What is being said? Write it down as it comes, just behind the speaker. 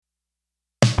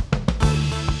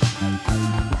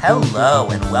Hello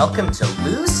and welcome to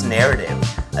Loose Narrative,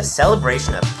 a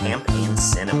celebration of campaign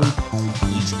cinema.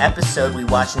 Each episode we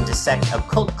watch and dissect a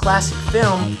cult classic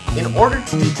film in order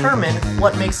to determine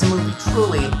what makes a movie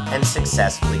truly and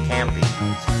successfully campy.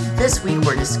 This week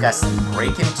we're discussing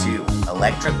Breakin' 2,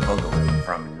 Electric Boogaloo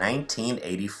from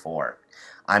 1984.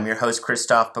 I'm your host,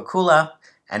 Christoph Bakula,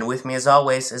 and with me as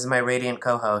always is my radiant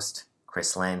co-host,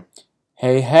 Chris Lane.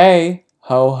 Hey,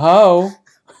 ho ho.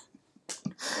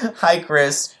 Hi,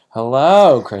 Chris.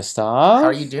 Hello, Christoph. How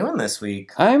are you doing this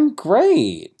week? I'm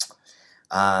great.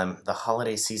 The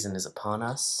holiday season is upon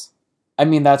us. I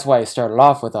mean, that's why I started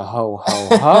off with a ho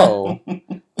ho ho.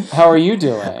 How are you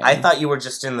doing? I thought you were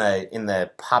just in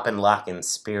the pop and lock in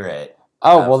spirit.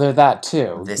 Oh, well, they're that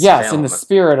too. Yes, film. In the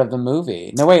spirit of the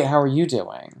movie. No, wait, how are you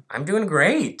doing? I'm doing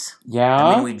great. Yeah?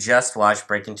 I mean, we just watched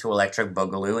Breakin' 2 Electric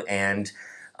Boogaloo, and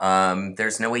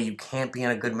there's no way you can't be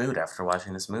in a good mood after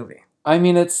watching this movie. I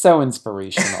mean, it's so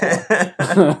inspirational.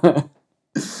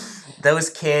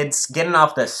 Those kids getting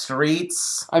off the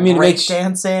streets, I mean,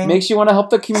 breakdancing. Makes you want to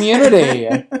help the community.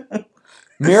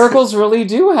 Miracles really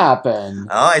do happen.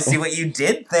 Oh, I see what you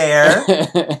did there.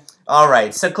 All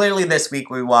right, so clearly this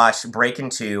week we watched Breakin'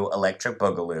 2 Electric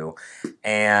Boogaloo,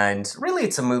 and really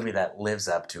it's a movie that lives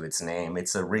up to its name.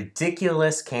 It's a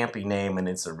ridiculous, campy name, and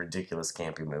it's a ridiculous,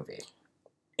 campy movie.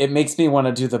 It makes me want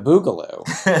to do the boogaloo,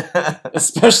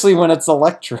 especially when it's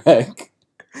electric.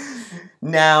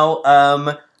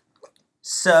 Now,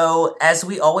 so as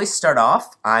we always start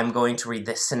off, I'm going to read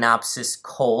the synopsis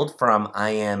cold from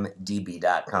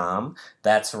imdb.com.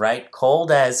 That's right,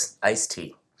 cold as iced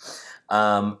tea.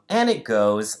 And it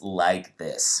goes like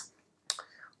this.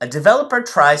 A developer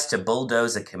tries to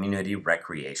bulldoze a community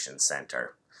recreation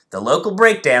center. The local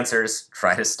breakdancers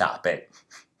try to stop it.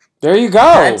 There you go.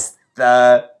 That's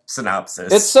the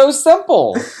synopsis. It's so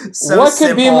simple. What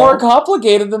could be more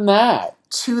complicated than that?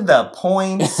 To the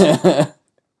point.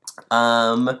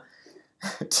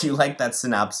 Do you like that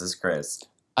synopsis, Chris?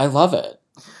 I love it.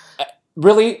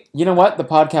 Really, you know what? The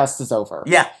podcast is over.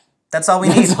 Yeah, that's all we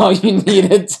need. That's all you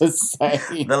needed to say.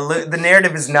 The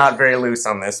narrative is not very loose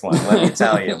on this one, let me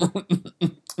tell you.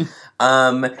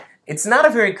 It's not a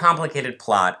very complicated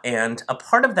plot, and a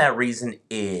part of that reason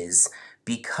is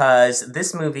because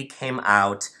this movie came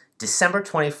out December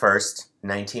 21st,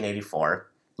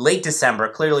 1984. Late December.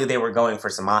 Clearly they were going for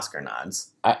some Oscar nods.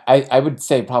 I would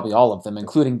say probably all of them,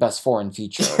 including Best Foreign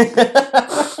Feature.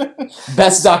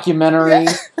 Best Documentary.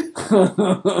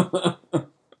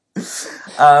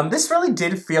 This really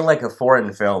did feel like a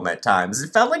foreign film at times.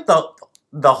 It felt like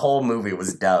the whole movie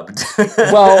was dubbed.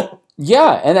 Well,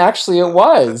 yeah, and actually it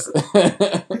was.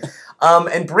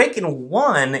 And Breakin'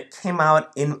 1 came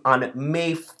out on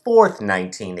May 4th,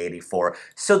 1984.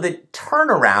 So the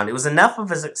turnaround, it was enough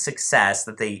of a success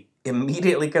that they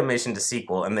immediately commissioned a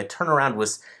sequel, and the turnaround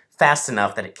was fast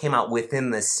enough that it came out within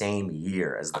the same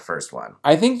year as the first one.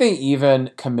 I think they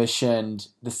even commissioned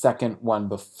the second one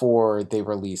before they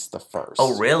released the first.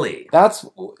 Oh, really? That's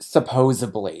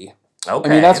supposedly. Okay.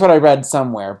 I mean, that's what I read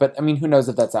somewhere, but I mean, who knows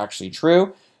if that's actually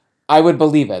true? I would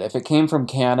believe it. If it came from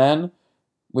Canon,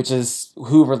 which is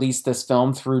who released this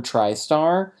film through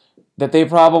TriStar, that they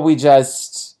probably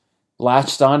just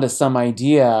latched onto some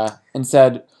idea and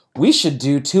said, we should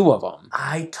do two of them.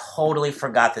 I totally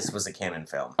forgot this was a Canon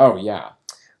film. Oh, yeah.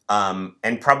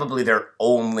 And probably their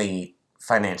only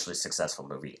financially successful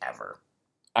movie ever.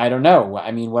 I don't know.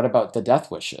 I mean, what about the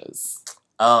Death Wishes?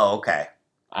 Oh, okay.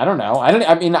 I don't know.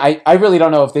 I really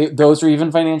don't know if those are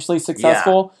even financially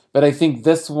successful, but I think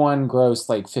this one grossed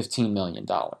like $15 million.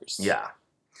 Yeah.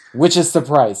 Which is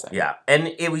surprising. Yeah,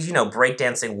 and it was,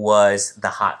 breakdancing was the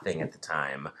hot thing at the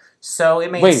time. So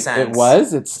it made sense. Wait, it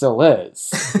was? It still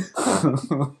is. I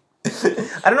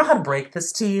don't know how to break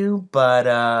this to you, but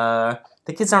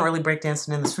the kids aren't really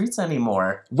breakdancing in the streets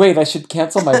anymore. Wait, I should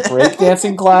cancel my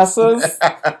breakdancing classes?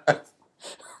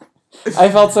 I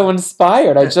felt so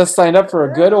inspired. I just signed up for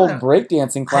a good old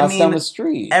breakdancing class down the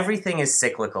street. Everything is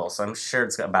cyclical, so I'm sure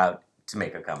it's about to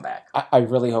make a comeback. I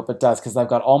really hope it does, because I've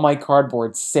got all my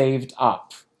cardboard saved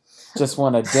up. Just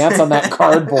want to dance on that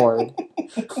cardboard.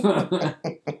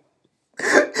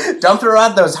 Don't throw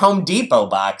out those Home Depot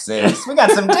boxes. We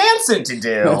got some dancing to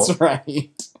do. That's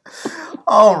right.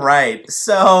 All right,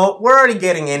 so we're already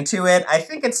getting into it. I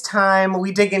think it's time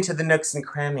we dig into the nooks and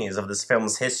crannies of this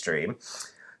film's history.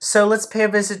 So let's pay a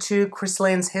visit to Chris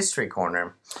Lane's History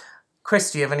Corner.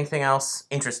 Chris, do you have anything else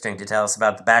interesting to tell us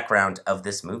about the background of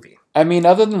this movie? I mean,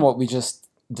 other than what we just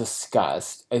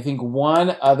discussed, I think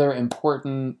one other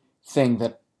important thing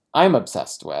that I'm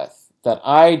obsessed with, that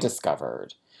I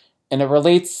discovered, and it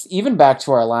relates even back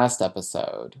to our last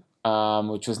episode,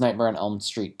 which was Nightmare on Elm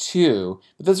Street 2,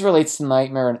 but this relates to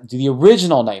the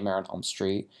original Nightmare on Elm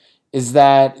Street, is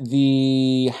that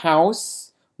the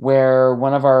house where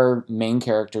one of our main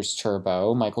characters,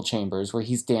 Turbo, Michael Chambers, where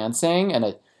he's dancing and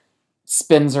it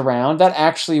spins around, that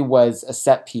actually was a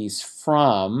set piece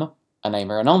from A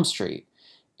Nightmare on Elm Street.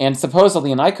 And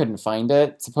supposedly, and I couldn't find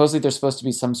it, supposedly there's supposed to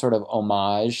be some sort of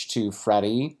homage to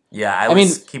Freddy. Yeah, I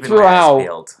was keeping my eyes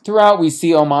peeled. Throughout, we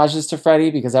see homages to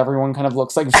Freddy because everyone kind of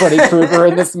looks like Freddy Krueger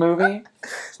in this movie.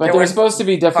 But there's supposed to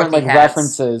be different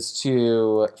references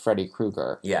to Freddy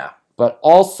Krueger. Yeah. But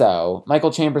also,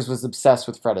 Michael Chambers was obsessed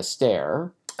with Fred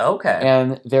Astaire. Okay.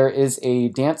 And there is a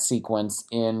dance sequence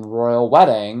in Royal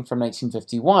Wedding from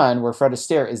 1951 where Fred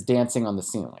Astaire is dancing on the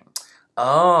ceiling.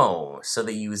 Oh, so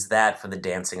they use that for the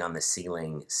dancing on the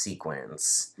ceiling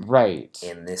sequence. Right.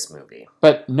 In this movie.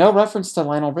 But no reference to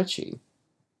Lionel Richie.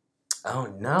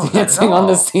 Oh, no. Dancing on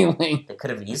the ceiling. They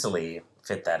could have easily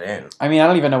fit that in. I mean, I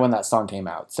don't even know when that song came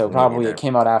out. So probably it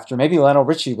came out after. Maybe Lionel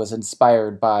Richie was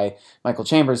inspired by Michael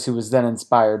Chambers, who was then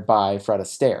inspired by Fred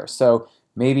Astaire. So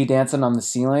maybe Dancing on the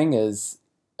Ceiling is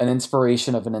an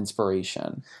inspiration of an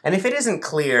inspiration. And if it isn't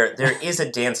clear, there is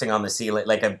a dancing on the ceiling,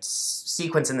 like a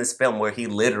sequence in this film where he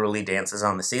literally dances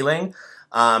on the ceiling.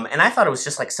 And I thought it was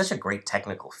just like such a great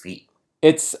technical feat.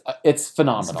 It's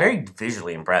phenomenal. It's very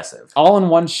visually impressive. All in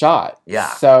one shot. Yeah.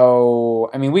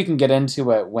 So, I mean, we can get into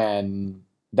it when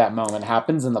that moment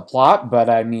happens in the plot, but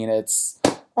I mean, it's...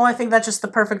 Well, I think that's just the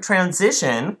perfect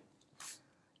transition.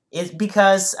 It's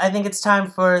because I think it's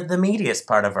time for the meatiest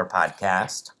part of our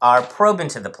podcast, our probe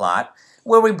into the plot,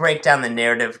 where we break down the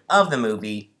narrative of the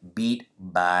movie beat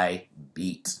by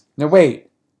beat. No, wait.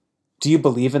 Do you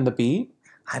believe in the beat?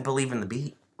 I believe in the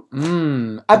beat.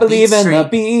 I believe in the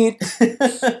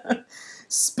beat.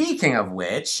 Speaking of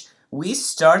which, we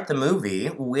start the movie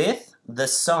with the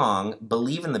song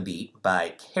Believe in the Beat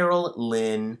by Carol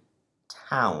Lynn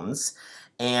Towns.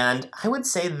 And I would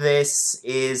say this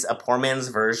is a poor man's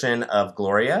version of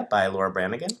Gloria by Laura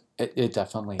Branigan. It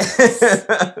definitely is.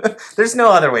 There's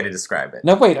no other way to describe it.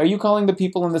 No, wait, are you calling the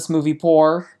people in this movie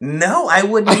poor? No, I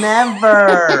would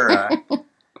never.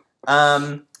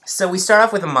 So we start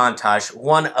off with a montage,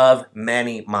 one of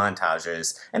many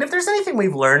montages. And if there's anything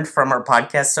we've learned from our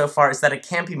podcast so far, is that a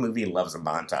campy movie loves a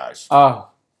montage. Oh,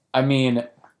 I mean...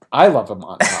 I love a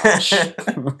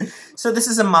montage. So this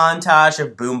is a montage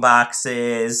of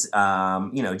boomboxes,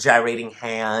 gyrating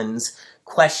hands,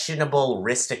 questionable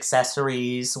wrist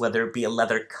accessories, whether it be a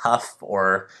leather cuff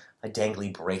or a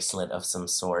dangly bracelet of some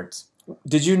sort.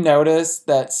 Did you notice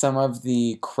that some of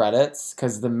the credits,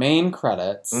 because the main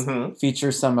credits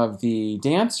feature some of the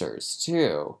dancers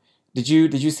too. Did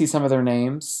you see some of their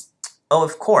names? Oh,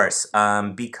 of course,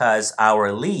 because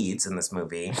our leads in this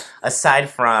movie, aside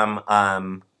from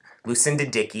Lucinda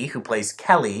Dickey, who plays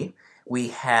Kelly, we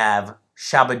have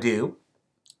Shabba-Doo.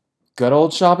 Good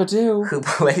old Shabba-Doo. Who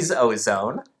plays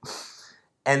Ozone.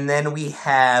 And then we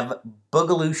have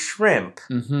Boogaloo Shrimp,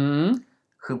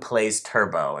 who plays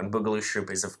Turbo. And Boogaloo Shrimp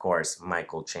is, of course,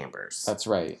 Michael Chambers. That's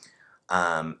right.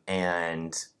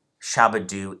 And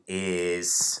Shabba-Doo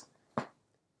is...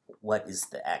 What is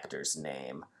the actor's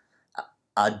name?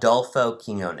 Adolfo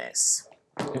Quinones.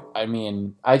 I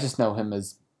mean, I just know him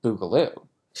as Boogaloo.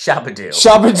 Shabba-Doo.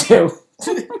 Shabba-Doo.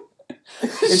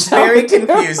 It's very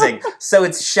confusing. So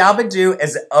it's Shabba-Doo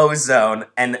as Ozone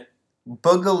and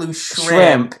Boogaloo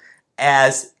Shrimp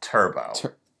as Turbo.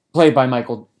 Played by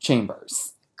Michael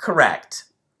Chambers. Correct.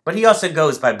 But he also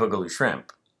goes by Boogaloo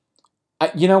Shrimp.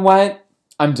 You know what?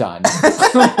 I'm done.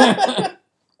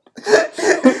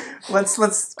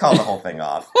 Let's call the whole thing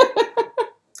off.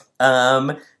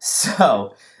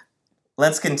 So,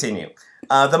 let's continue.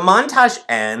 The montage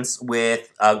ends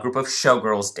with a group of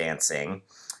showgirls dancing,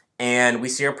 and we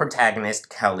see our protagonist,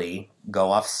 Kelly,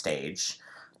 go off stage.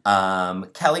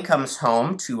 Kelly comes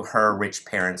home to her rich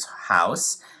parents'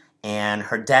 house, and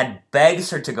her dad begs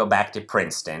her to go back to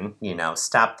Princeton,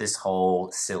 stop this whole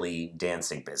silly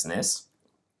dancing business.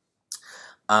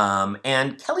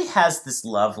 And Kelly has this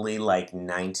lovely,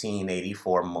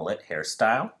 1984 mullet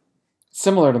hairstyle.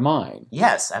 Similar to mine.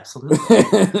 Yes, absolutely.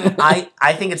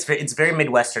 I think it's very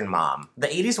Midwestern mom. The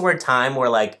 80s were a time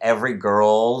where every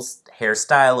girl's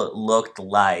hairstyle looked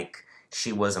like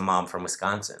she was a mom from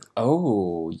Wisconsin.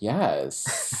 Oh,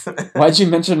 yes. Why'd you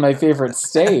mention my favorite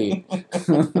state?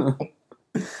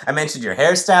 I mentioned your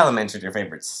hairstyle. I mentioned your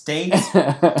favorite state.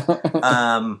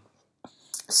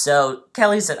 So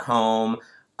Kelly's at home.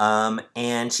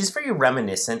 And she's very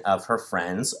reminiscent of her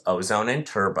friends, Ozone and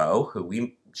Turbo, who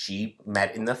we she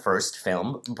met in the first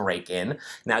film, Break-In.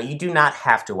 Now, you do not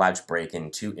have to watch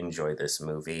Break-In to enjoy this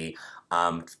movie.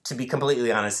 To be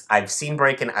completely honest, I've seen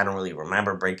Break-In. I don't really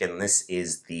remember Break-In. This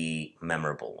is the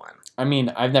memorable one. I mean,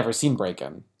 I've never seen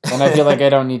Break-In, and I feel like I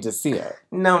don't need to see it.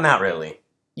 No, not really.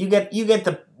 You get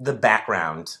the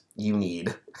background you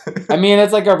need. I mean,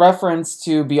 it's like a reference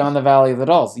to Beyond the Valley of the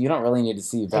Dolls. You don't really need to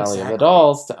see Valley of the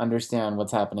Dolls to understand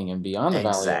what's happening in Beyond the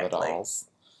Valley of the Dolls.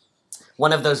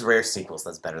 One of those rare sequels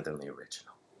that's better than the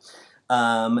original.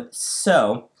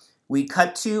 So we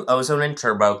cut to Ozone and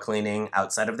Turbo cleaning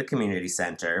outside of the community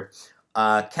center.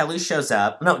 Kelly shows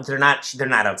up. No, they're not. They're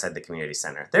not outside the community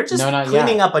center. They're just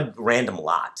cleaning up a random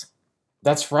lot.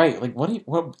 That's right. Like,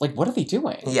 what are they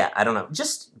doing? Yeah, I don't know.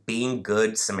 Just being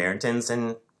good Samaritans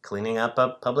and cleaning up a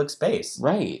public space.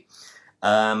 Right.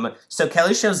 So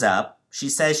Kelly shows up. She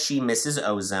says she misses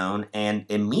Ozone and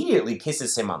immediately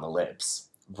kisses him on the lips.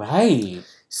 Right.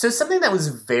 So something that was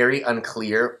very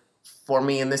unclear for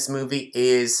me in this movie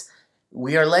is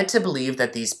we are led to believe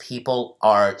that these people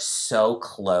are so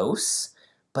close,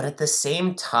 but at the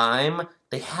same time,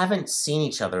 they haven't seen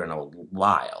each other in a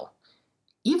while.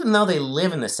 Even though they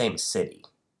live in the same city.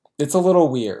 It's a little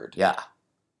weird. Yeah.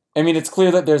 I mean, it's clear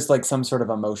that there's like some sort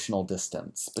of emotional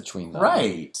distance between them.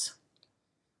 Right.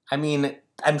 I mean,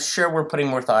 I'm sure we're putting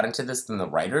more thought into this than the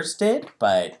writers did,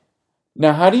 but...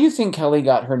 Now, how do you think Kelly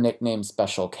got her nickname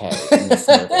Special K in this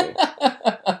movie?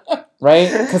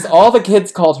 Right? Because all the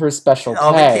kids called her Special K.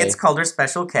 All the kids called her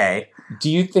Special K. Do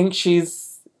you think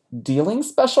she's dealing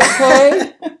Special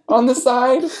K on the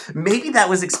side? Maybe that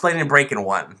was explained in Break-In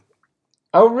 1.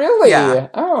 Oh, really? Yeah.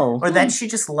 Oh. Or that she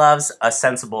just loves a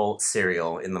sensible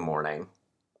cereal in the morning.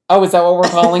 Oh, is that what we're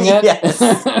calling it? Yes.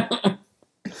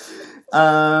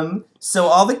 So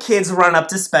all the kids run up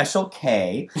to Special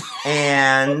K,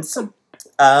 and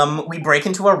we break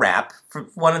into a rap for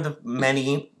one of the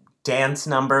many dance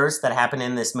numbers that happen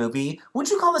in this movie. Would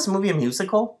you call this movie a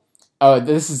musical? Oh,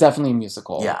 this is definitely a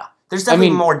musical. Yeah. There's definitely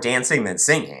more dancing than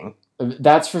singing.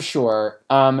 That's for sure.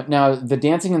 Now, the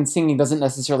dancing and singing doesn't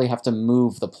necessarily have to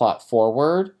move the plot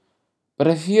forward, but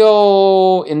I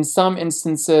feel in some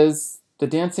instances the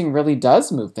dancing really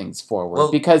does move things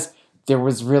forward because there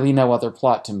was really no other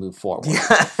plot to move forward.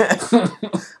 Yeah.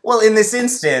 Well, in this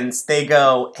instance, they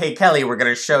go, hey, Kelly, we're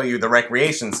going to show you the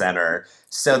recreation center.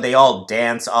 So they all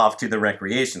dance off to the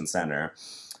recreation center.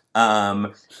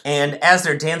 And as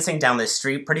they're dancing down the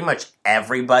street, pretty much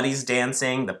everybody's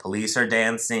dancing. The police are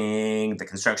dancing. The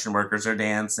construction workers are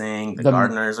dancing. The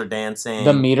gardeners are dancing.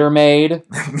 The meter maid.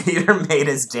 The meter maid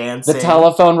is dancing. The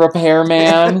telephone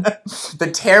repairman.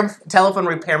 The telephone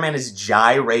repairman is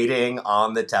gyrating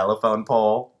on the telephone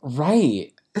pole.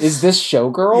 Right. Is this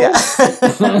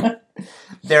Showgirls? Yeah.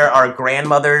 There are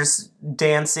grandmothers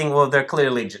dancing. Well, they're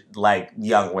clearly like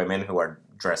young women who are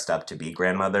dressed up to be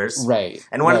grandmothers. Right.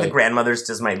 And one of the grandmothers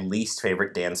does my least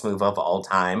favorite dance move of all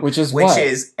time. Which is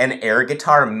an air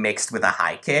guitar mixed with a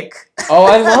high kick. Oh,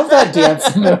 I love that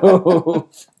dance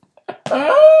move.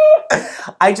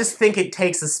 I just think it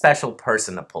takes a special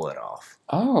person to pull it off.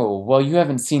 Oh, well, you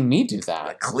haven't seen me do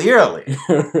that. Clearly.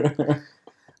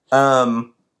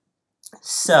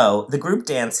 So the group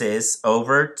dances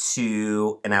over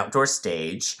to an outdoor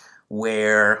stage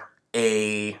where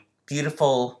a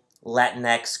beautiful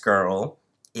Latinx girl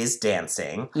is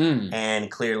dancing,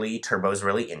 and clearly Turbo's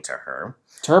really into her.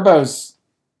 Turboed.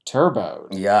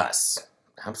 Yes,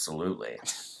 absolutely.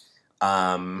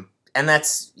 And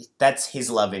that's his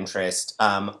love interest.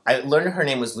 I learned her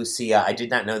name was Lucia. I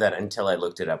did not know that until I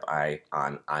looked it up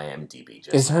on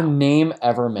IMDb. Is her name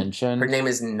ever mentioned? Her name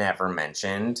is never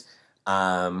mentioned.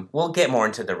 We'll get more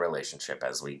into the relationship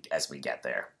as we get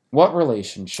there. What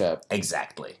relationship?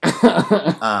 Exactly.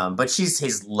 But she's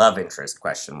his love interest,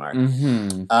 question mark.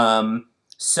 Mm-hmm.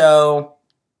 So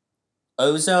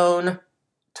Ozone,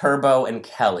 Turbo, and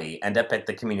Kelly end up at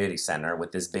the community center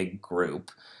with this big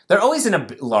group. They're always in a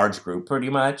large group, pretty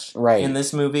much, in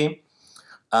this movie.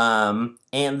 And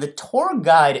the tour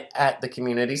guide at the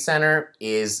community center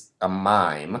is a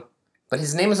mime, but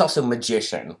his name is also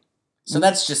Magician. So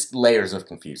that's just layers of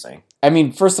confusing. I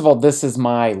mean, first of all, this is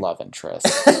my love interest.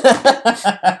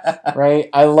 Right?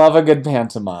 I love a good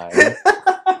pantomime.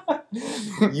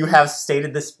 You have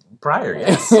stated this prior,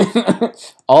 yes.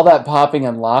 All that popping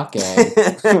and locking.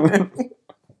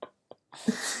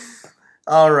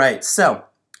 All right, so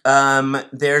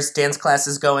there's dance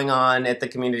classes going on at the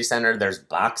community center. There's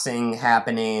boxing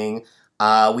happening.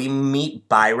 We meet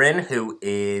Byron, who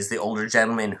is the older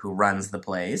gentleman who runs the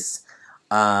place.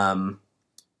 And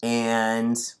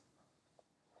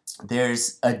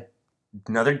there's a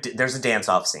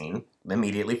dance-off scene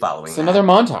immediately following It's another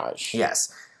montage.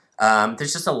 Yes.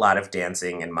 There's just a lot of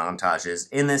dancing and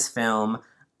montages in this film.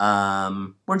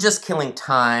 We're just killing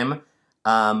time.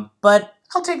 But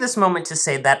I'll take this moment to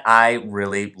say that I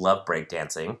really love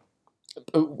breakdancing.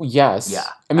 Yes. Yeah.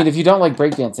 I mean, if you don't like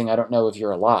breakdancing, I don't know if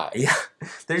you're alive. Yeah.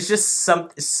 There's just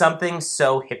something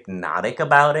so hypnotic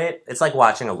about it. It's like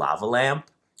watching a lava lamp.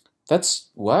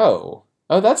 Whoa.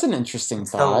 Oh, that's an interesting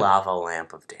It's the thought. lava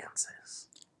lamp of dances.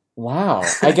 Wow.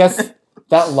 I guess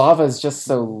that lava is just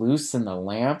so loose in the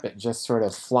lamp, it just sort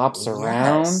of flops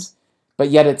around, Yes. but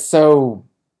yet it's so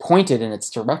pointed in its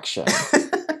direction.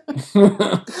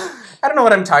 I don't know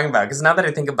what I'm talking about, because now that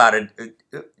I think about it,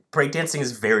 breakdancing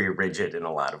is very rigid in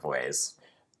a lot of ways.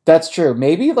 That's true.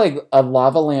 Maybe like a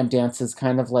lava lamp dance is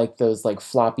kind of like those like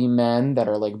floppy men that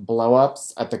are like blow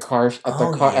ups at the car Yes.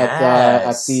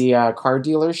 car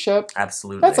dealership.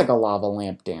 Absolutely. That's like a lava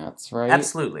lamp dance, right?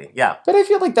 Absolutely, yeah. But I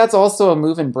feel like that's also a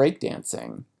move in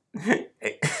breakdancing.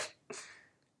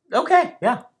 Okay,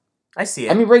 yeah. I see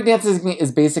it. I mean, breakdancing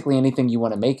is basically anything you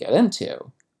want to make it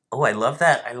into. Oh, I love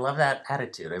that. I love that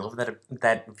attitude. I love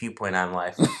that viewpoint on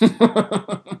life.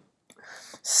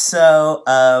 So,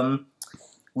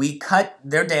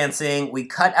 they're dancing. We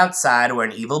cut outside where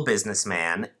an evil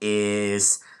businessman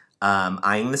is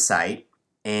eyeing the site,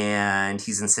 and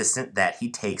he's insistent that he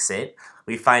takes it.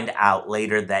 We find out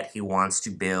later that he wants to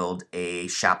build a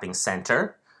shopping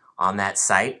center on that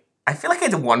site. I feel like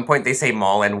at one point they say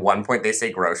mall and one point they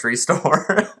say grocery store.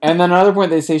 And then another point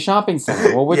they say shopping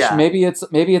center. Well, which Yeah. maybe it's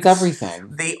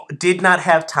everything. They did not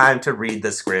have time to read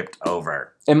the script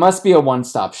over. It must be a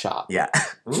one-stop shop. Yeah.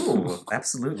 Ooh,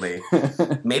 absolutely.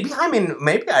 Maybe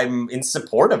I'm in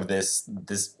support of this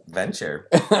venture.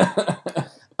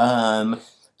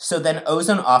 So then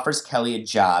Ozone offers Kelly a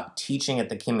job teaching at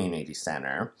the community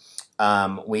center.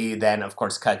 We then, of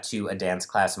course, cut to a dance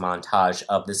class montage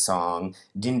of the song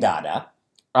Dindada.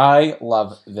 I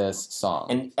love this song.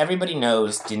 And everybody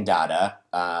knows Dindada.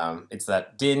 It's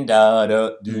that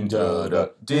Dindada,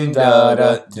 Dindada,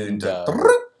 Dindada,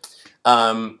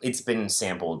 Dindada. It's been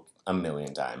sampled a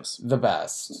million times. The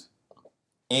best.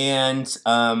 And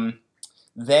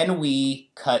then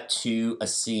we cut to a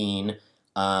scene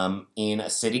in a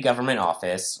city government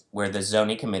office where the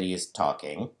zoning committee is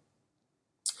talking.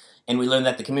 And we learn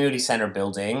that the community center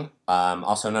building,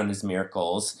 also known as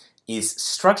Miracles, is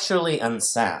structurally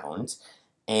unsound.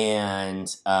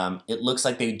 And it looks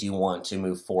like they do want to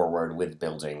move forward with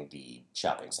building the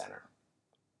shopping center.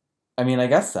 I mean, I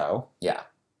guess so. Yeah.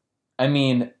 I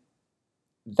mean,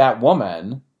 that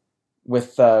woman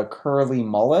with the curly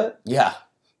mullet, Yeah.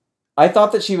 I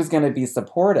thought that she was going to be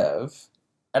supportive.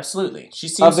 Absolutely. She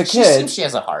Of the seems kids. she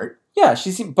has a heart. Yeah,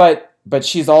 she seemed, but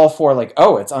she's all for like,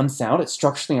 oh, it's unsound, it's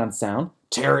structurally unsound.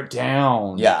 Tear it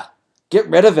down. Yeah. Get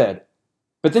rid of it.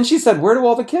 But then she said, where do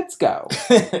all the kids go?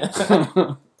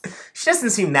 She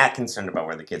doesn't seem that concerned about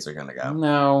where the kids are going to go.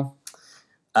 No.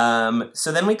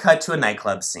 So then we cut to a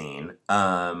nightclub scene.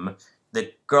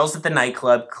 The girls at the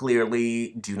nightclub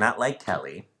clearly do not like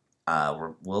Kelly.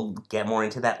 We'll get more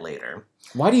into that later.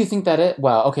 Why do you think that it?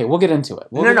 Well, okay, we'll get into it.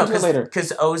 We'll get into it later.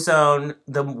 Because Ozone,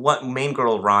 the main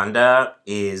girl Rhonda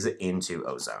is into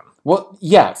Ozone. Well,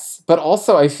 yes, but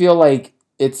also I feel like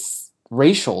it's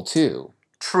racial too,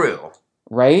 True.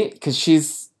 right? Because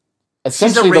she's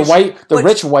essentially rich-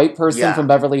 rich white person Yeah. from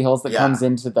Beverly Hills that Yeah. comes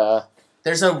into the.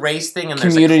 There's a race thing and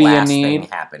Community there's a in class need. thing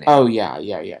happening. Oh yeah.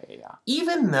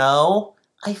 Even though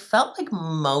I felt like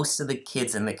most of the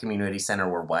kids in the community center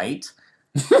were white.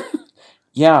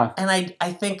 Yeah. And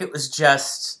I think it was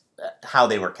just how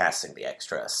they were casting the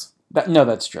extras. No,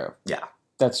 that's true. Yeah.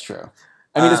 That's true.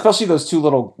 I mean, especially those two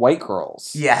little white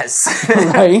girls. Yes.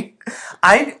 Right?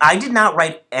 I did not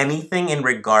write anything in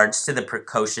regards to the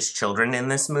precocious children in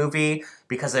this movie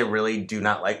because I really do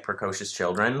not like precocious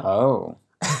children. Oh.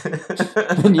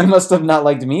 Then you must have not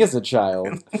liked me as a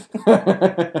child.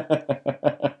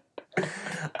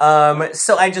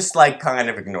 So I just kind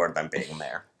of ignored them being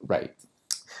there. Right.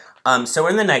 So we're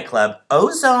in the nightclub.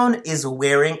 Ozone is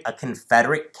wearing a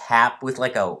Confederate cap with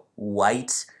a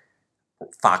white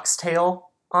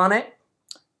foxtail on it.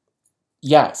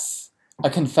 Yes. A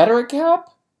Confederate cap?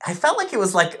 I felt like it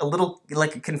was a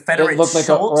Confederate It looked like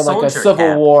soldier a Civil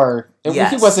cap. War. Yes.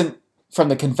 He wasn't from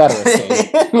the Confederacy.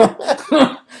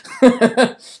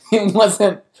 It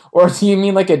wasn't. Or do you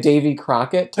mean like a Davy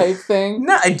Crockett type thing?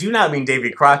 No, I do not mean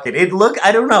Davy Crockett. I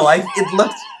don't know. It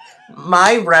looked.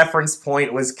 My reference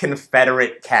point was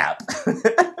Confederate cap.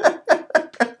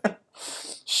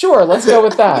 Sure, let's go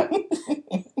with that.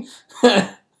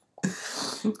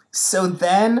 So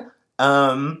then,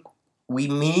 we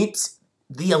meet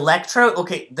the Electro.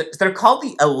 Okay, they're called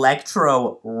the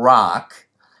Electro Rock,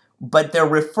 but they're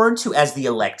referred to as the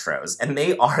Electros, and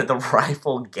they are the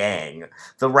rival gang,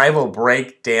 the rival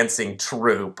break-dancing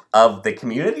troupe of the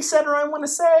community center, I want to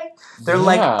say. They're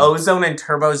like Ozone and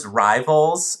Turbo's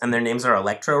rivals, and their names are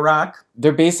Electro Rock.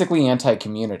 They're basically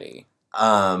anti-community.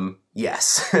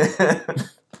 Yes.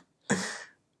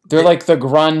 They're like the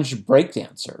grunge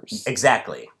breakdancers.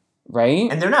 Exactly.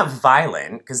 Right? And they're not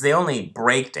violent, because they only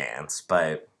breakdance,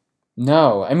 but...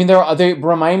 No. I mean, they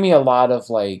remind me a lot of,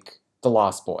 like, the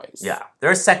Lost Boys. Yeah.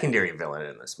 They're a secondary villain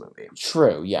in this movie.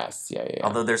 True, yes. Yeah.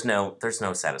 Although there's no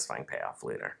satisfying payoff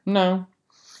later. No.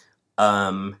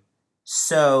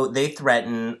 So they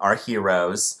threaten our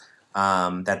heroes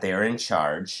that they are in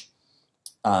charge.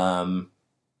 And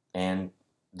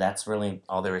that's really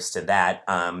all there is to that.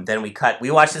 Then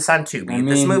we watched this on Tubi.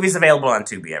 This movie's available on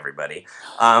Tubi, everybody.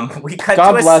 God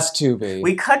bless Tubi.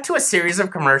 We cut to a series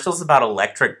of commercials about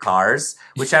electric cars,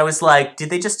 which I was like, did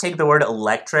they just take the word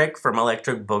electric from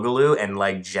Electric Boogaloo and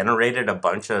like generated a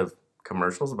bunch of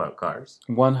commercials about cars?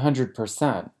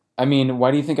 100%. I mean,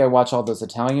 why do you think I watch all those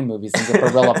Italian movies and get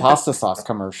Barilla pasta sauce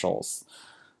commercials?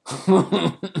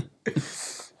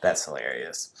 That's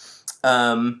hilarious.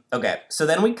 Okay, so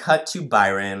then we cut to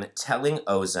Byron telling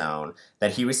Ozone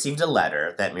that he received a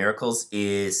letter that Miracles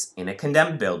is in a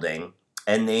condemned building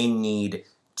and they need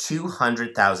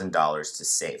 $200,000 to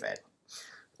save it.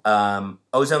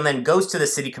 Ozone then goes to the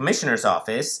city commissioner's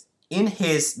office in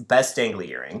his best dangly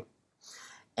earring,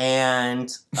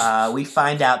 and we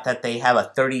find out that they have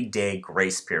a 30-day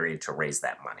grace period to raise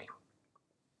that money.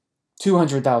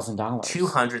 $200,000.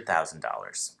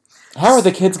 $200,000. How are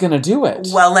the kids going to do it?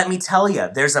 Well, let me tell you.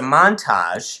 There's a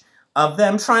montage of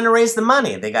them trying to raise the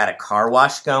money. They got a car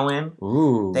wash going.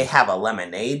 Ooh. They have a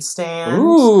lemonade stand.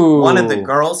 Ooh. One of the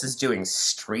girls is doing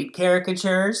street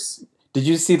caricatures. Did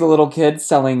you see the little kid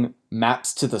selling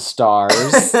maps to the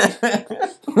stars?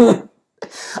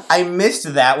 I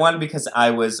missed that one because I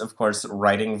was, of course,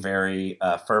 writing very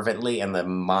fervently and the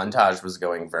montage was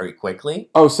going very quickly.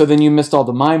 Oh, so then you missed all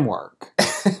the mime work.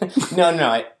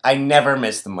 No, I never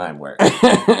missed the mime work.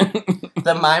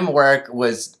 The mime work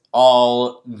was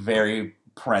all very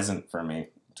present for me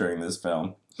during this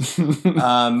film.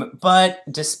 But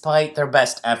despite their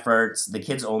best efforts, the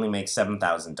kids only make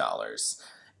 $7,000.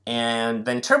 And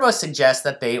then Turbo suggests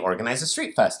that they organize a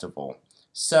street festival.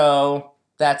 So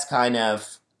that's kind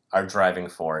of our driving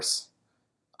force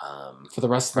for the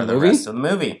rest of the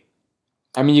movie.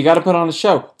 I mean, you got to put on a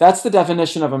show. That's the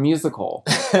definition of a musical.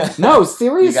 No,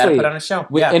 seriously. You got to put on a show.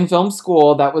 Yeah. In film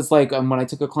school, that was like, when I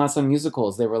took a class on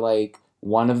musicals, they were like,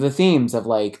 one of the themes of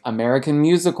like American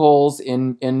musicals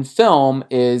in film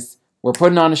is we're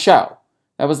putting on a show.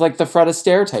 That was like the Fred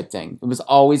Astaire type thing. It was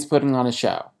always putting on a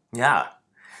show. Yeah.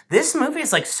 This movie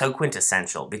is like so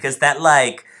quintessential because that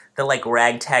like, the like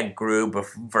ragtag group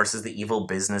versus the evil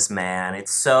businessman.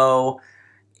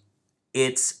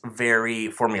 It's very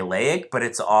formulaic, but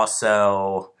it's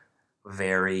also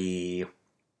very,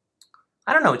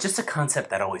 I don't know, just a concept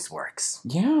that always works.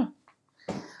 Yeah.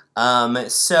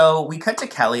 So we cut to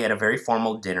Kelly at a very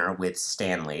formal dinner with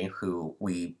Stanley, who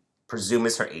we presume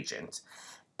is her agent.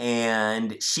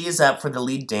 And she is up for the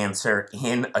lead dancer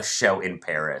in a show in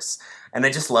Paris. And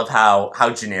I just love how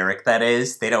generic that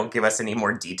is. They don't give us any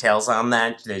more details on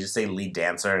that. They just say lead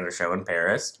dancer in a show in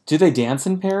Paris. Do they dance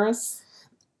in Paris?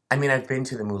 I mean, I've been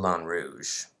to the Moulin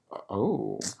Rouge.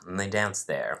 Oh. And they dance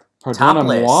there.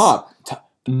 Pardonnez-moi.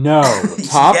 No,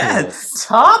 topless. Yes,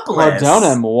 topless.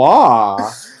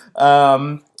 Pardonnez-moi.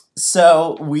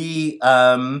 So we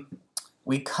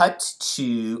cut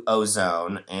to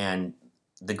Ozone and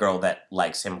the girl that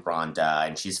likes him, Rhonda,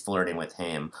 and she's flirting with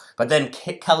him. But then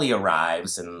Kelly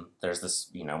arrives, and there's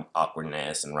this,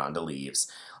 awkwardness, and Rhonda leaves.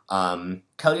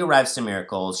 Kelly arrives to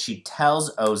Miracles. She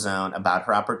tells Ozone about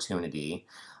her opportunity,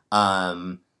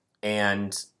 and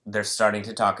they're starting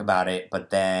to talk about it, but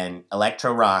then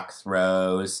Electro Rock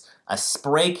throws a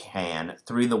spray can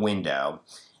through the window,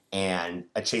 and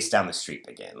a chase down the street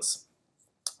begins.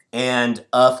 And,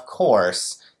 of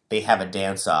course, they have a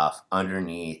dance-off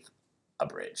underneath a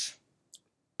bridge.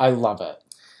 I love it.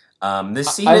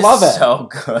 This scene is so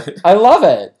good. I love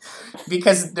it.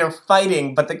 Because they're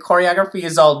fighting, but the choreography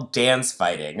is all dance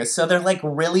fighting. So they're like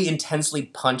really intensely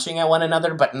punching at one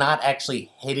another, but not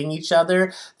actually hitting each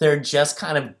other. They're just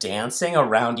kind of dancing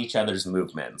around each other's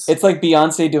movements. It's like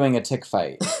Beyonce doing a tick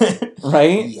fight.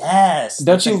 Right? Yes.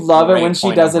 Don't you love it when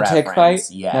she does a tick fight?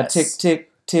 Yes. Now tick,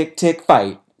 tick, tick, tick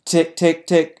fight. Tick, tick,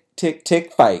 tick. Tick,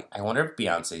 tick, fight. I wonder if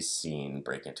Beyonce's seen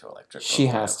Break Into Electric. She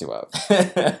has to have.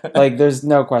 Like, there's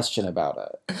no question about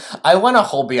it. I want a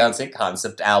whole Beyonce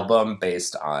concept album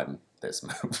based on this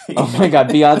movie. Oh my god,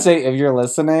 Beyonce, if you're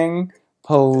listening,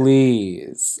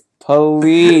 please.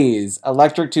 Please.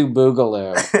 Electric 2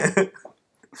 Boogaloo.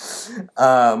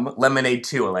 Lemonade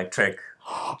 2 Electric.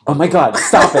 Oh my god,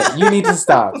 stop it. You need to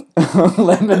stop.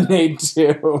 Lemonade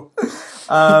 2.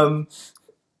 And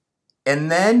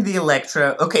then the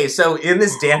Electra... Okay, so in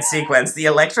this dance sequence, the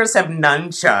Electras have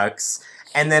nunchucks,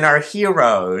 and then our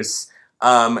heroes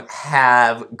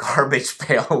have garbage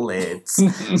pail lids.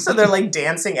 So they're, like,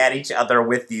 dancing at each other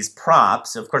with these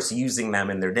props, of course using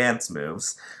them in their dance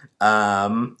moves.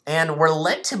 And we're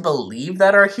led to believe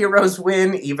that our heroes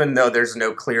win, even though there's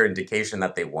no clear indication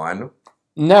that they won.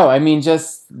 No, I mean,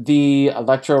 just the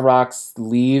Electro Rocks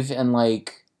leave in,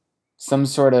 like, some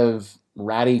sort of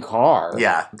ratty car.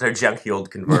 Yeah, their junky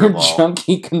old convertible.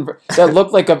 That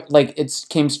looked like it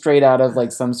came straight out of,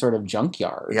 like, some sort of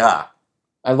junkyard. Yeah.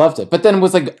 I loved it. But then it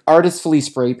was, like, artistfully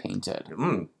spray painted.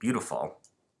 Beautiful.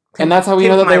 And that's how we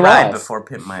know that they ride before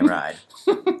Pimp My Ride.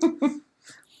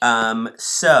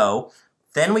 So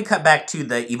then we cut back to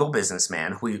the evil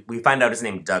businessman. We find out his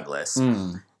name Douglas.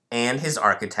 And his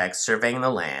architects surveying the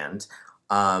land.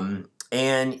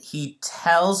 And he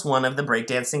tells one of the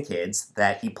breakdancing kids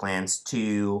that he plans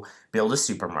to build a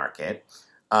supermarket.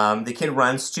 The kid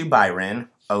runs to Byron,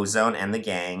 Ozone, and the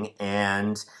gang,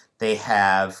 and they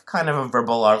have kind of a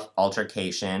verbal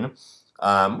altercation,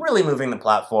 really moving the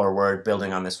plot forward,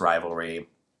 building on this rivalry.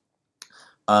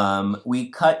 We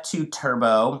cut to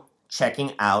Turbo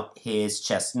checking out his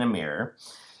chest in a mirror.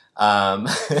 And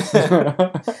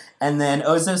then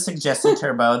Ozo suggested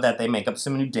Turbo that they make up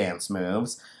some new dance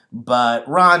moves. But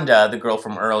Rhonda, the girl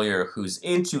from earlier who's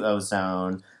into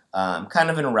Ozone, kind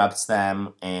of interrupts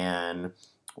them and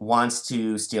wants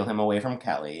to steal him away from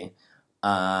Kelly.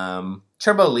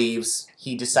 Turbo leaves.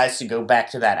 He decides to go back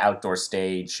to that outdoor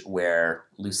stage where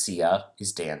Lucia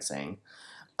is dancing.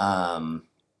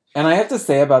 And I have to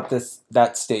say about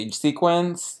that stage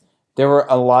sequence, there were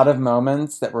a lot of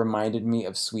moments that reminded me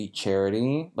of Sweet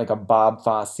Charity, like a Bob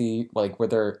Fosse, like where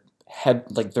their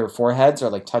foreheads are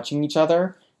like touching each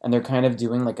other. And they're kind of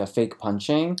doing, like, a fake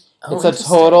punching. It's a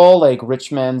total, like,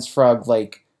 Rich Man's Frog,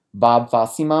 like, Bob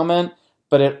Fosse moment.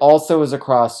 But it also is a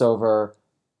crossover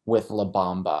with La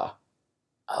Bamba.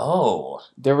 Oh.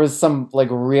 There was some, like,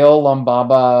 real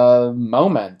Lambada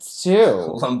moments,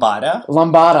 too. Lambada?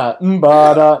 Lambada.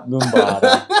 Mbada.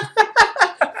 Lumbada.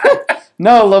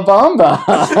 No, La Bamba.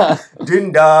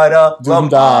 Dundada.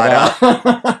 Lambada.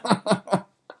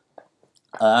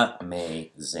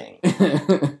 Amazing.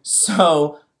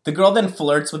 So... the girl then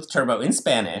flirts with Turbo in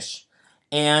Spanish,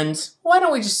 and why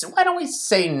don't we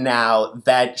say now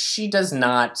that she does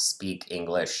not speak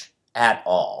English at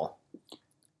all?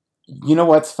 You know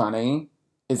what's funny?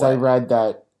 Is What? I read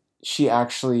that she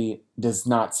actually does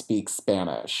not speak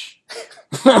Spanish.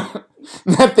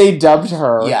 That they dubbed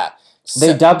her. Yeah.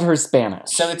 They dubbed her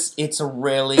Spanish. So it's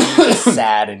really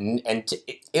sad, and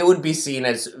it would be seen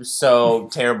as so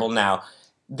terrible now.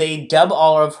 They dub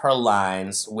all of her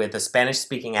lines with a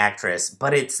Spanish-speaking actress,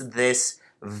 but it's this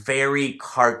very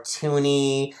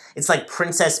cartoony... It's like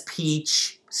Princess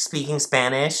Peach speaking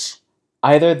Spanish.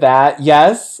 Either that,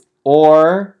 yes,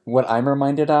 or what I'm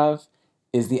reminded of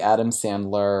is the Adam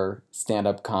Sandler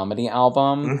stand-up comedy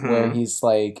album, where he's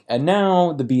like, and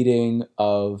now the beating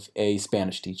of a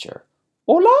Spanish teacher.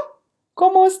 Hola,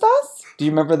 ¿cómo estás? Do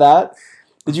you remember that?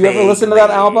 Did you ever listen to that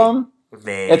album?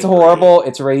 Vaguely. It's horrible,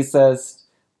 it's racist.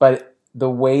 But the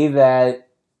way that...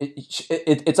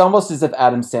 It's almost as if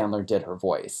Adam Sandler did her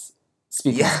voice,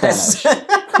 speaking Spanish.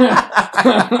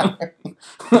 I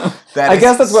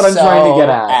guess that's what I'm trying to get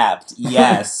at. Apt.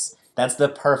 Yes. That's the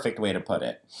perfect way to put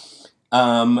it.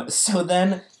 So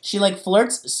then she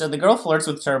flirts... So the girl flirts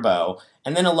with Turbo,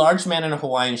 and then a large man in a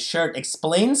Hawaiian shirt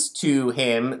explains to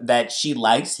him that she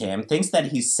likes him, thinks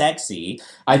that he's sexy.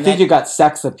 I think you got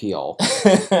sex appeal.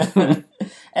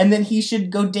 And then he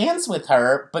should go dance with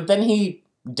her, but then he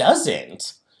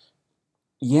doesn't.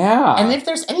 Yeah. And if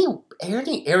there's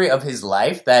any area of his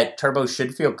life that Turbo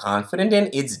should feel confident in,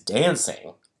 it's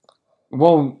dancing.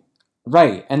 Well,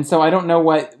 right. And so I don't know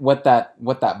what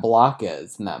that block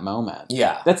is in that moment.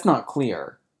 Yeah. That's not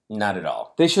clear. Not at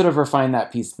all. They should have refined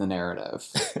that piece of the narrative.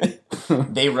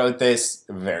 They wrote this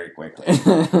very quickly.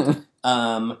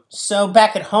 So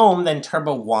back at home, then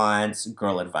Turbo wants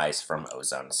girl advice from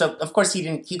Ozone. So of course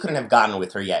he couldn't have gotten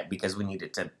with her yet because we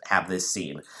needed to have this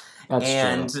scene.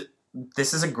 That's true.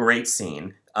 This is a great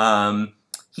scene.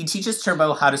 He teaches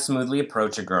Turbo how to smoothly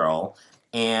approach a girl,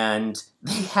 and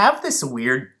they have this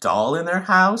weird doll in their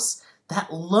house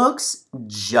that looks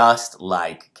just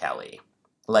like Kelly.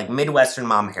 Like Midwestern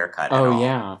mom haircut and all. Oh,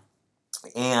 yeah.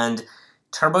 And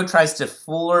Turbo tries to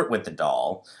fool her with the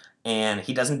doll, and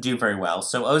he doesn't do very well.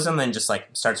 So Ozone then just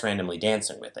starts randomly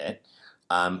dancing with it.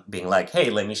 being like, hey,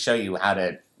 let me show you how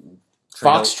to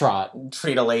Foxtrot.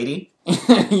 treat a lady.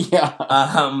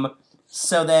 Yeah.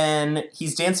 So then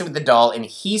he's dancing with the doll, and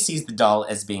he sees the doll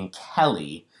as being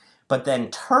Kelly, but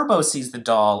then Turbo sees the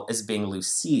doll as being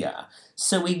Lucia.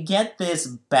 So we get this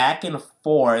back and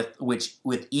forth, which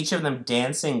with each of them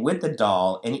dancing with the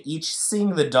doll, and each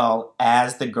seeing the doll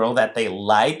as the girl that they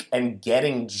like, and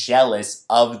getting jealous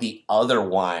of the other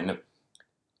one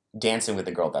dancing with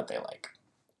the girl that they like.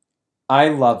 I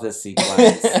love this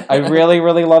sequence. I really,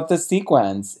 really love this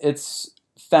sequence. It's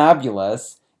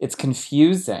fabulous. It's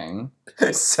confusing.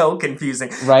 So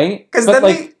confusing. Right? Because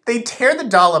then they tear the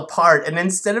doll apart, and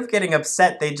instead of getting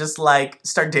upset, they just, like,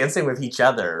 start dancing with each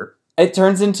other. It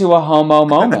turns into a homo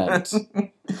moment.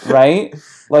 Right?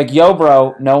 Like, yo,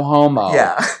 bro, no homo.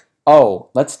 Yeah. Oh,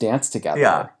 let's dance together.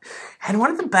 Yeah. And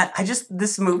one of the best...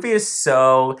 this movie is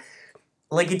so...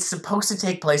 Like, it's supposed to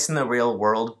take place in the real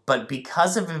world, but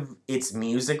because of its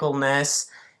musicalness,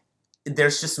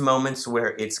 there's just moments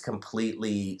where it's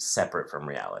completely separate from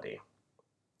reality.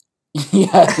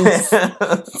 Yes.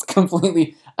 It's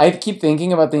completely... I keep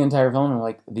thinking about the entire film, and I'm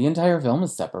like, the entire film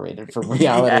is separated from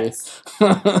reality.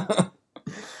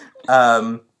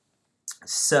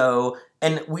 So,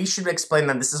 and we should explain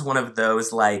that this is one of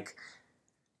those, like,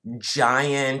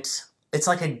 giant...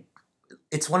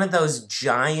 It's one of those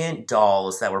giant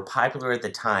dolls that were popular at the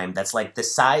time that's like the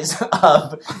size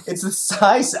of... It's the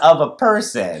size of a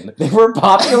person. They were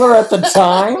popular at the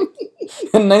time?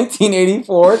 In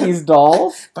 1984, these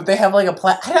dolls? But they have like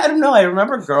I don't know, I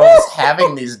remember girls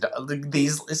having these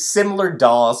similar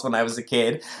dolls when I was a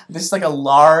kid. This like a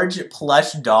large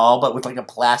plush doll, but with like a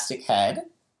plastic head.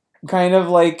 Kind of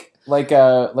like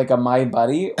a My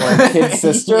Buddy or a Kid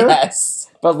Sister? Yes.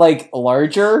 But, like,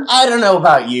 larger? I don't know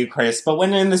about you, Chris, but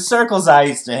when in the circles I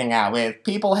used to hang out with,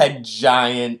 people had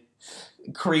giant,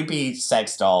 creepy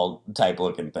sex doll type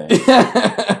looking things.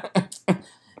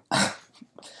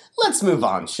 Let's move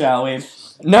on, shall we?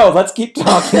 No, let's keep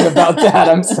talking about that.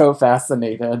 I'm so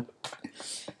fascinated.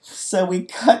 So we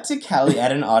cut to Kelly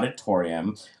at an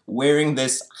auditorium wearing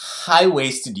this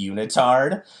high-waisted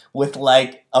unitard with,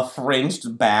 like, a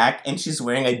fringed back, and she's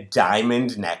wearing a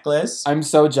diamond necklace. I'm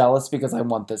so jealous because I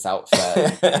want this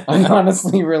outfit. I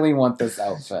honestly really want this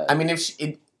outfit. I mean,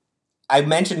 I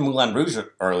mentioned Moulin Rouge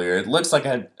earlier. It looks like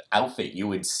an outfit you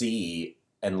would see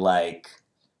in, like,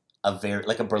 a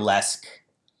burlesque,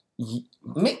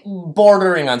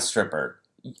 bordering on stripper.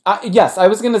 Yes, I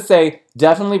was going to say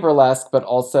definitely burlesque, but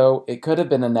also it could have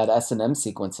been in that S&M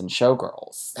sequence in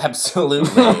Showgirls.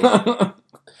 Absolutely.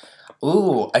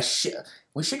 Ooh,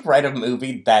 we should write a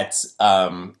movie that's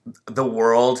the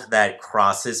world that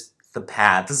crosses the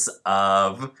paths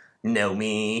of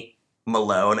Nomi,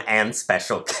 Malone, and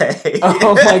Special K.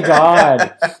 Oh my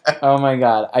god. Oh my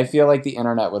god. I feel like the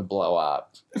internet would blow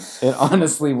up. It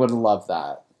honestly would love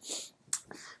that.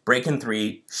 Breakin'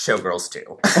 3, Showgirls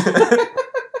 2.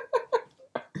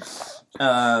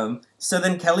 So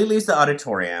then Kelly leaves the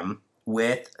auditorium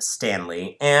with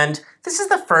Stanley, and this is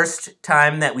the first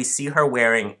time that we see her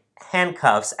wearing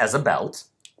handcuffs as a belt.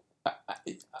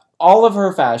 All of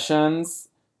her fashions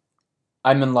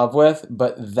I'm in love with,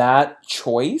 but that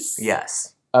choice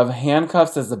of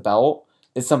handcuffs as a belt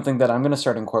is something that I'm going to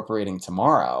start incorporating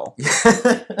tomorrow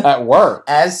at work.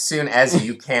 As soon as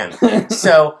you can.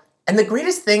 So... And the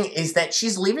greatest thing is that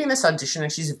she's leaving this audition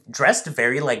and she's dressed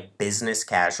very, like, business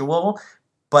casual,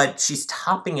 but she's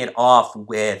topping it off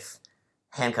with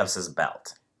handcuffs as a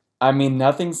belt. I mean,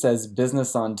 nothing says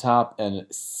business on top and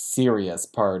serious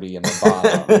party in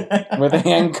the bottom with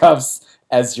handcuffs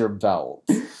as your belt.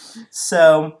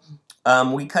 So,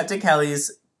 we cut to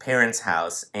Kelly's parents'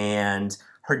 house, and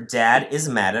her dad is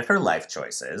mad at her life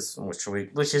choices, which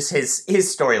is his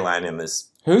storyline in this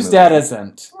Whose movie. dad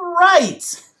isn't?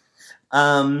 Right!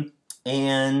 And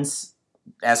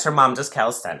as her mom does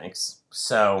calisthenics,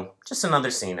 so just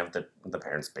another scene of the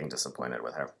parents being disappointed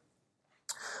with her.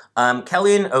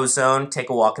 Kelly and Ozone take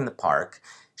a walk in the park.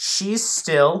 She's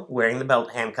still wearing the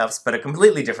belt handcuffs, but a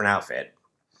completely different outfit.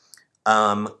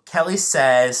 Kelly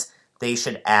says they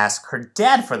should ask her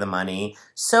dad for the money,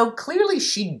 so clearly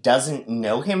she doesn't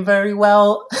know him very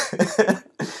well.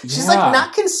 She's like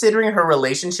not considering her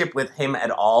relationship with him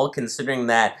at all, considering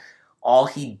that all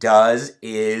he does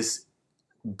is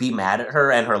be mad at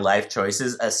her and her life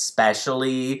choices,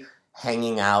 especially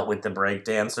hanging out with the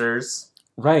breakdancers.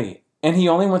 Right. And he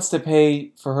only wants to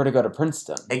pay for her to go to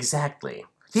Princeton. Exactly.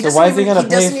 So why is he going to pay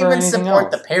for anything else? He doesn't even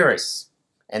support the Paris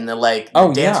and the, like,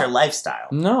 dancer lifestyle.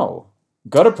 No.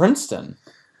 Go to Princeton.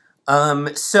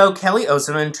 So Kelly,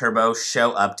 Ozone, and Turbo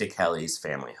show up to Kelly's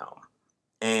family home.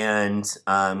 And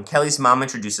Kelly's mom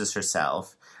introduces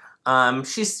herself.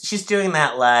 She's doing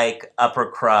that, like, upper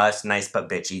crust, nice but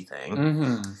bitchy thing.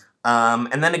 Mm-hmm.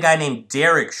 And then a guy named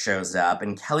Derek shows up,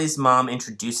 and Kelly's mom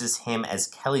introduces him as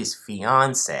Kelly's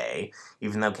fiance,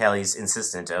 even though Kelly's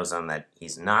insistent to Ozone that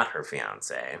he's not her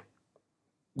fiance.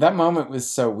 That moment was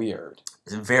so weird.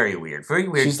 It's very weird. Very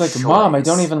weird. She's like, choice. Mom, I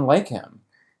don't even like him.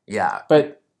 Yeah.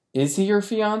 But is he your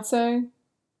fiance?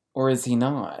 Or is he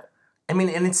not? I mean,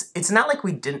 and it's not like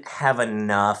we didn't have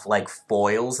enough, like,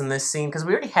 foils in this scene, because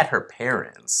we already had her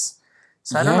parents.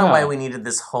 So I don't know why we needed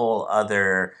this whole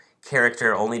other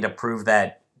character only to prove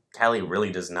that Kelly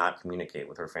really does not communicate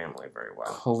with her family very well.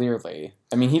 Clearly.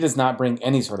 I mean, he does not bring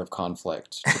any sort of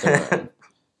conflict to the room.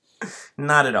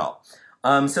 Not at all.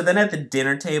 So then at the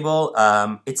dinner table,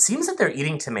 it seems that they're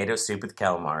eating tomato soup with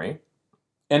calamari.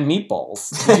 And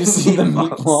meatballs. Did you see the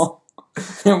meatball?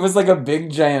 It was like a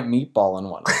big giant meatball in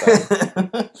one of them.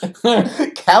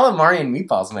 Calamari and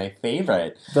meatballs, my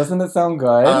favorite. Doesn't it sound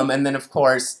good? And then, of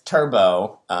course,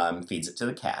 Turbo feeds it to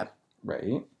the cat.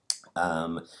 Right.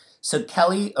 So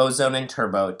Kelly, Ozone, and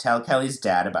Turbo tell Kelly's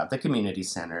dad about the community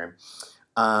center.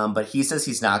 But he says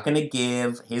he's not going to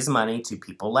give his money to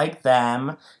people like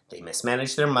them. They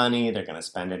mismanage their money. They're going to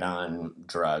spend it on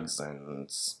drugs and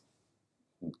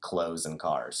clothes and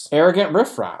cars. Arrogant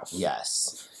riffraff.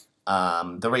 Yes.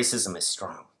 The racism is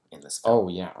strong in this film. Oh,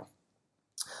 yeah.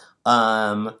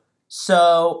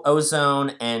 So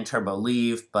Ozone and Turbo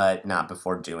leave, but not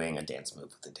before doing a dance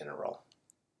move with the dinner roll.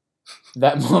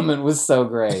 That moment was so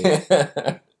great.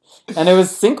 And it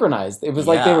was synchronized. It was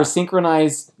like they were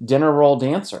synchronized dinner roll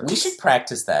dancers. We should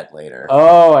practice that later.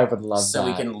 Oh, I would love that. So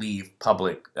we can leave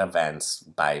public events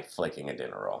by flicking a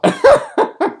dinner roll.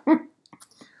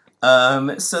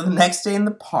 So the next day in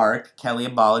the park, Kelly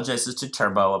apologizes to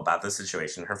Turbo about the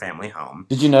situation in her family home.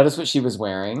 Did you notice what she was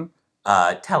wearing?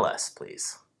 Tell us,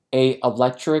 please. A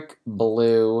electric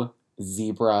blue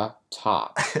zebra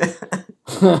top.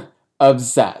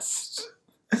 Obsessed.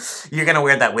 You're gonna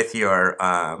wear that with your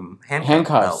handcuffs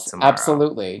belt tomorrow.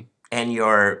 Absolutely. And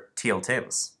your teal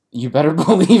Tims. You better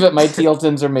believe it. My teal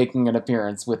Tims are making an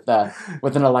appearance with an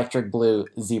electric blue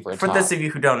zebra top. For those of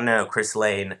you who don't know, Chris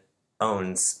Lane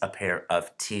owns a pair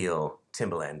of teal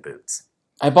Timberland boots.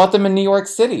 I bought them in New York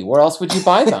City. Where else would you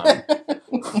buy them?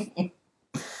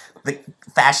 The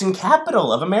fashion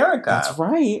capital of America. That's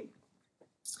right.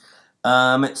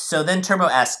 So then Turbo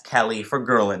asks Kelly for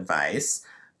girl advice.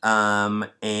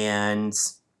 And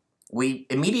we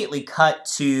immediately cut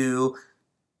to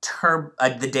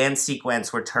the dance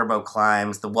sequence where Turbo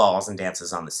climbs the walls and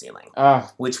dances on the ceiling,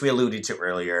 which we alluded to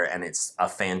earlier, and it's a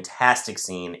fantastic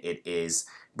scene. It is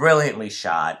brilliantly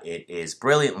shot. It is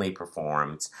brilliantly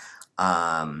performed.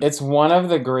 It's one of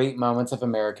the great moments of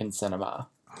American cinema.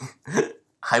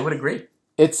 I would agree.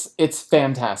 It's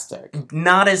fantastic.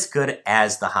 Not as good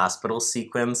as the hospital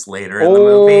sequence later in the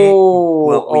movie.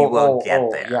 We will get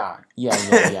there.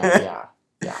 Yeah.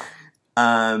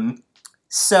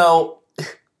 So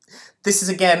this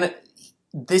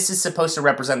is supposed to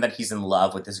represent that he's in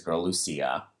love with this girl,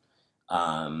 Lucia,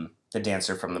 the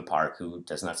dancer from the park who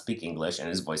does not speak English and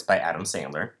is voiced by Adam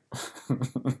Sandler.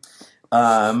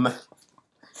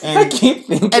 And I keep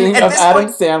thinking of Adam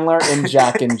Sandler in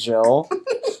Jack and Jill.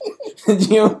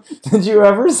 Did you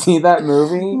ever see that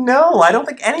movie? No, I don't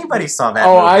think anybody saw that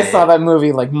movie. Oh, I saw that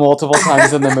movie like multiple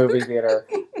times in the movie theater.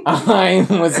 I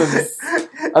was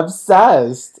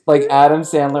obsessed. Like Adam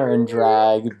Sandler in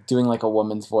drag doing like a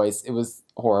woman's voice. It was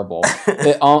horrible.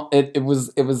 It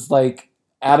was like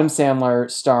Adam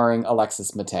Sandler starring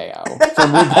Alexis Mateo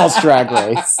from RuPaul's Drag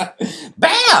Race.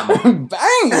 Bam!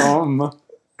 Bam!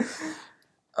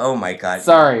 Oh my god!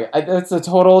 Sorry, it's a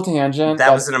total tangent.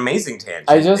 That was an amazing tangent.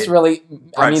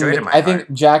 I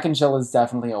think Jack and Jill is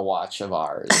definitely a watch of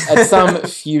ours at some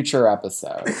future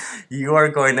episode. You are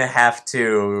going to have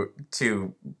to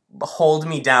hold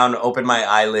me down, open my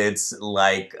eyelids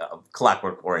like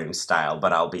Clockwork Orange style,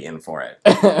 but I'll be in for it.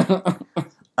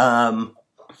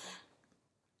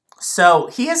 So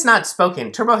he has not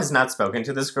spoken. Turbo has not spoken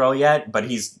to this girl yet, but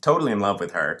he's totally in love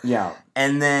with her. Yeah.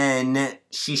 And then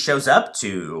she shows up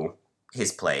to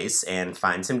his place and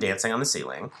finds him dancing on the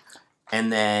ceiling.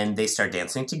 And then they start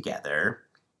dancing together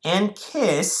and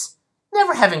kiss,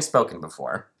 never having spoken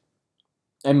before.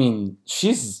 I mean, she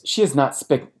has not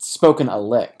spoken a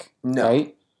lick, no.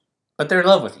 Right? But they're in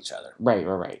love with each other.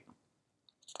 Right.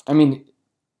 I mean,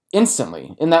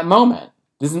 instantly, in that moment.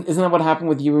 Isn't that what happened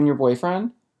with you and your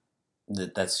boyfriend?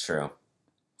 That's true.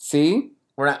 See?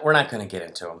 We're not going to get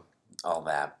into all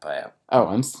that, but...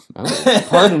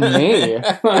 pardon me.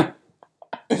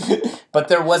 But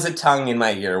there was a tongue in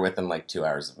my ear within like 2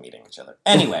 hours of meeting each other.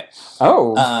 Anyway.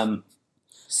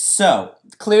 So,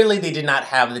 clearly they did not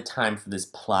have the time for this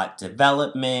plot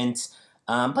development,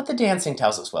 but the dancing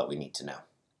tells us what we need to know.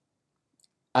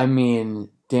 I mean,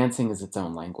 dancing is its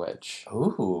own language.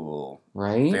 Ooh.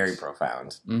 Right? Very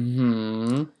profound.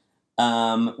 Mm-hmm.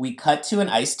 We cut to an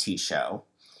iced tea show.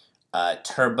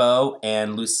 Turbo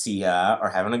and Lucia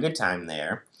are having a good time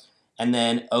there. And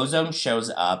then Ozone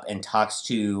shows up and talks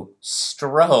to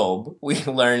Strobe, we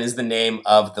learn is the name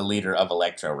of the leader of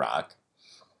Electro Rock.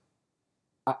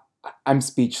 I'm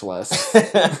speechless.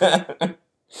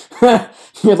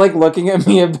 You're like looking at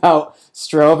me about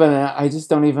Strobe, and I just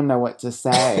don't even know what to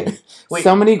say. Wait,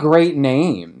 so many great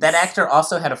names. That actor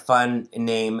also had a fun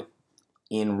name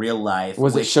in real life.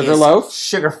 Was it Sugarloaf?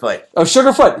 Sugarfoot. Oh,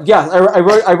 Sugarfoot. Yeah, I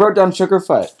wrote down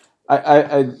Sugarfoot.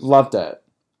 I loved it.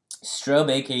 Strobe,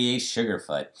 aka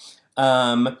Sugarfoot.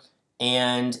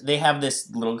 And they have this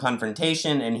little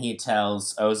confrontation, and he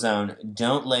tells Ozone,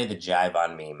 "Don't lay the jive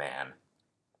on me, man."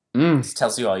 This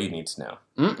tells you all you need to know.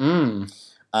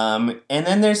 And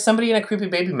then there's somebody in a creepy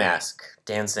baby mask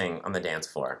dancing on the dance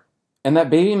floor. And that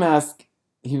baby mask,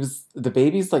 the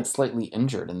baby's like slightly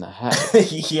injured in the head.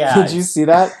 Yeah. Did you see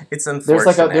that? It's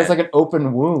unfortunate. There's like an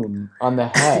open wound on the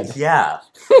head. Yeah.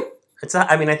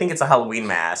 I think it's a Halloween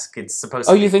mask. It's supposed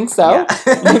to Oh, be, you think so? Yeah.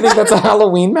 You think that's a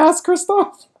Halloween mask,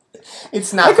 Christoph?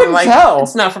 It's not I couldn't from tell.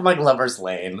 It's not from Lover's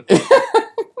Lane.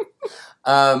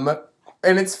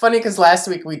 And it's funny because last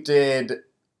week we did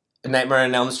Nightmare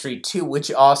on Elm Street 2,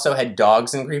 which also had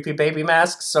dogs in creepy baby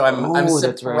masks. So I'm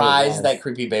surprised that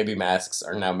creepy baby masks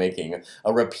are now making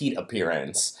a repeat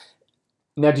appearance.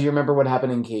 Now, do you remember what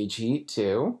happened in Cage Heat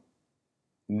too?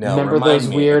 No, remember those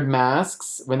weird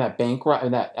masks when at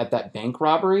that bank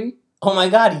robbery? Oh my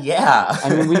god, yeah.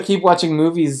 I mean, we keep watching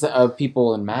movies of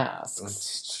people in masks.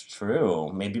 It's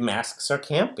true. Maybe masks are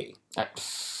campy.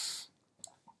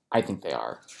 I think they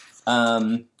are.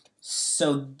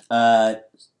 So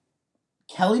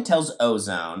Kelly tells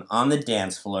Ozone on the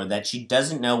dance floor that she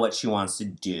doesn't know what she wants to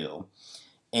do.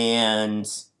 And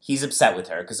he's upset with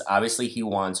her because obviously he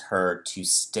wants her to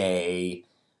stay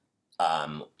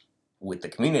with the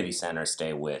community center,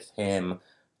 stay with him.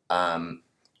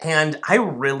 And I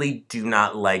really do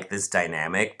not like this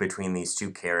dynamic between these two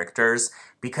characters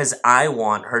because I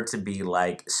want her to be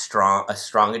like a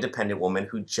strong, independent woman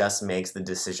who just makes the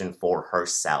decision for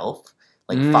herself,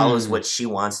 like follows what she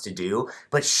wants to do,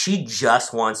 but she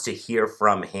just wants to hear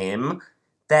from him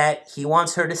that he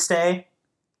wants her to stay.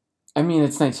 I mean,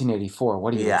 it's 1984.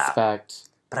 What do you expect?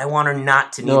 But I want her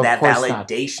not to need that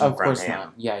validation from him. Of course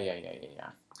not. Yeah.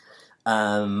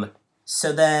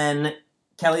 So then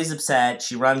Kelly's upset.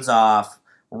 She runs off.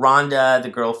 Rhonda, the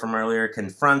girl from earlier,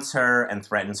 confronts her and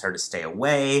threatens her to stay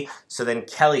away. So then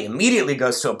Kelly immediately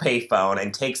goes to a payphone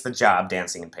and takes the job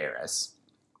dancing in Paris.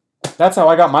 That's how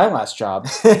I got my last job.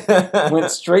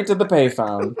 Went straight to the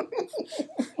payphone.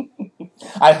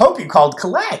 I hope you called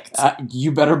collect.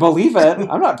 You better believe it.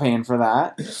 I'm not paying for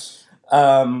that.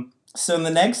 So in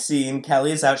the next scene,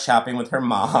 Kelly is out shopping with her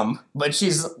mom, but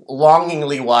she's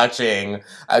longingly watching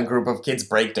a group of kids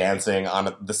breakdancing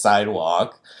on the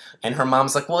sidewalk. And her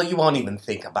mom's like, well, you won't even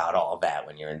think about all that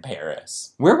when you're in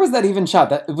Paris. Where was that even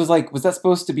shot? Was that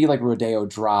supposed to be like Rodeo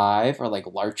Drive or like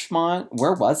Larchmont?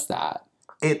 Where was that?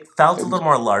 It felt a little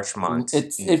more Larchmont.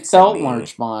 It felt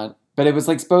Larchmont, but it was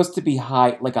like supposed to be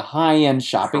like a high-end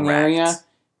shopping area.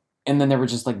 And then there were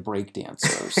just like break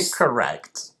dancers.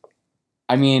 Correct.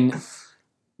 I mean,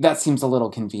 that seems a little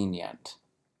convenient.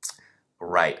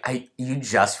 Right. You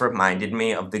just reminded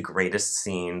me of the greatest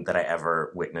scene that I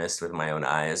ever witnessed with my own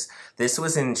eyes. This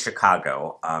was in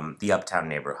Chicago, the Uptown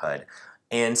neighborhood.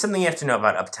 And something you have to know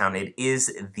about Uptown, it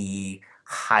is the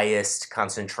highest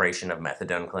concentration of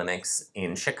methadone clinics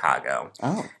in Chicago.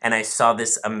 Oh. And I saw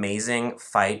this amazing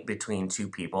fight between two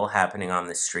people happening on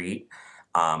the street,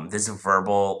 this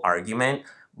verbal argument.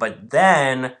 But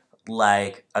then,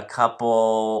 like, a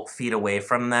couple feet away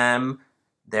from them,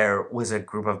 there was a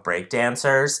group of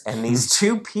breakdancers, and these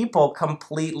two people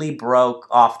completely broke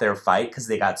off their fight because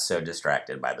they got so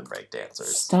distracted by the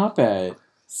breakdancers. Stop it.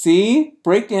 See?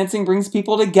 Breakdancing brings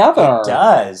people together. It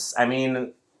does. I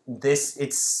mean,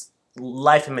 it's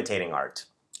life imitating art.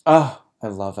 Oh, I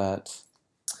love it.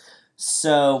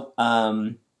 So,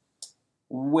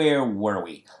 where were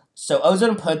we? So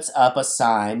Ozone puts up a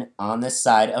sign on the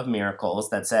side of Miracles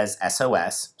that says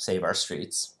SOS, Save Our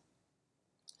Streets.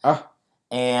 Oh.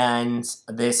 And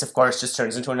this, of course, just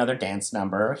turns into another dance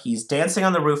number. He's dancing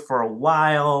on the roof for a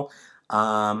while.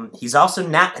 He's also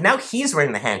now he's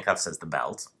wearing the handcuffs as the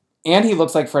belt. And he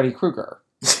looks like Freddy Krueger.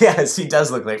 Yes, he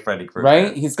does look like Freddy Krueger.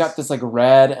 Right? He's got this like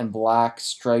red and black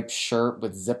striped shirt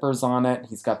with zippers on it.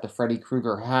 He's got the Freddy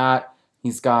Krueger hat,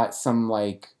 He's got some,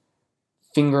 like,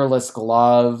 fingerless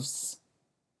gloves,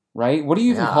 right? What do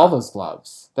you even call those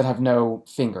gloves that have no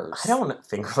fingers? I don't know.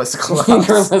 Fingerless gloves.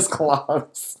 Fingerless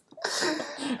gloves.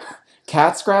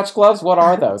 Cat scratch gloves? What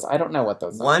are those? I don't know what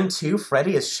those are. 1, 2,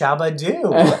 Freddy is Shabba-Doo.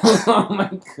 Oh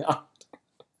my god.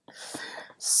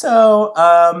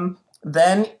 So,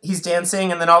 then he's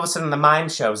dancing, and then all of a sudden the mime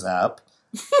shows up.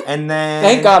 And then...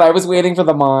 Thank God, I was waiting for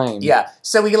the mime. Yeah.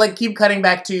 So we, like, keep cutting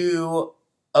back to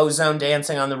Ozone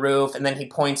dancing on the roof, and then he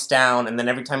points down, and then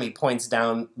every time he points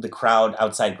down, the crowd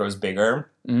outside grows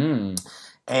bigger.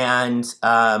 And,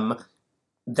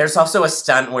 there's also a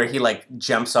stunt where he, like,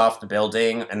 jumps off the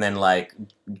building, and then, like,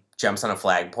 jumps on a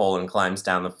flagpole and climbs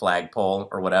down the flagpole,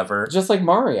 or whatever. Just like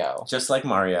Mario. Just like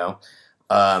Mario.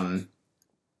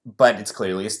 But it's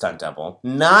clearly a stunt double.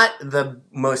 Not the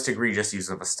most egregious use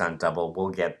of a stunt double. We'll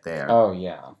get there. Oh,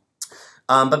 yeah.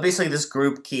 But basically this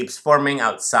group keeps forming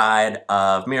outside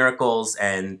of Miracles,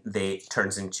 and they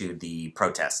turns into the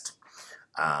protest.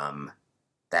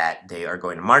 That they are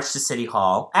going to march to City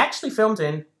Hall. Actually filmed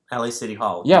in LA City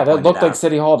Hall. Yeah, that looked like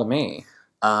City Hall to me.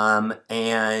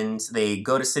 And they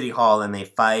go to City Hall and they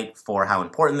fight for how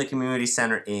important the community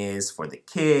center is for the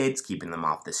kids, keeping them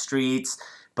off the streets.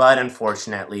 But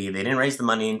unfortunately, they didn't raise the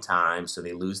money in time, so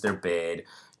they lose their bid,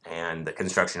 and the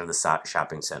construction of the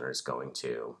shopping center is going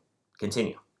to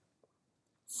continue.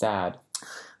 Sad.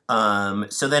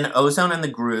 So then Ozone and the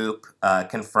group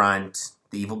confront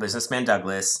the evil businessman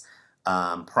Douglas,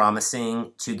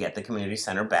 promising to get the community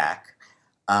center back.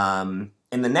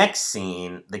 In the next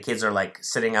scene, the kids are, like,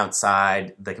 sitting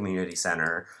outside the community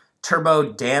center.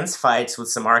 Turbo dance fights with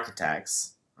some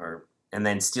architects, and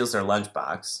then steals their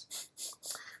lunchbox.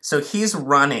 So he's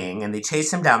running, and they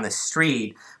chase him down the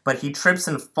street, but he trips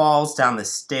and falls down the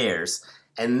stairs.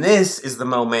 And this is the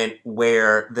moment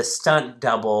where the stunt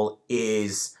double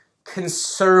is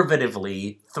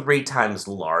conservatively 3 times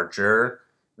larger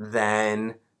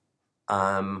than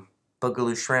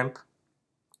Boogaloo Shrimp.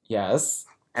 Yes.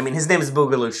 I mean, his name is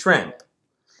Boogaloo Shrimp.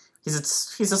 He's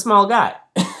a small guy.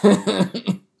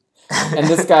 And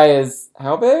this guy is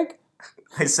how big?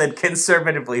 I said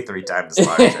conservatively 3 times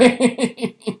larger.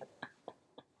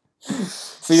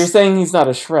 So you're saying he's not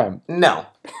a shrimp? No.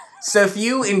 So if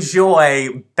you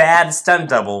enjoy bad stunt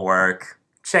double work,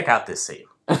 check out this scene.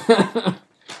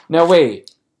 No,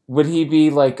 wait. Would he be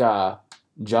like a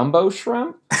jumbo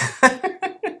shrimp?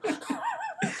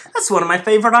 That's one of my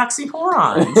favorite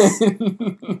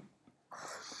oxymorons.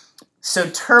 So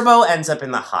Turbo ends up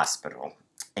in the hospital,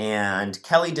 and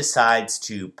Kelly decides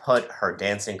to put her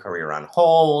dancing career on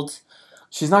hold.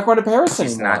 She's not going to Paris anymore.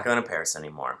 She's not going to Paris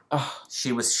anymore.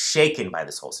 She was shaken by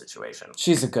this whole situation.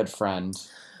 She's a good friend.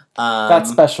 That's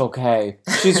Special K.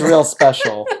 She's real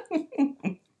special.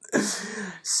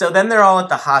 So then they're all at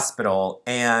the hospital,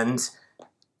 and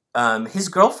his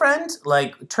girlfriend,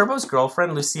 like Turbo's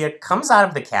girlfriend, Lucia, comes out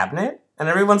of the cabinet, and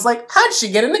everyone's like, how'd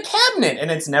she get in the cabinet? And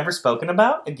it's never spoken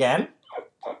about again.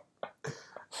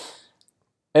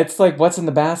 It's like, what's in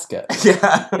the basket?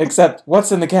 Yeah. Except,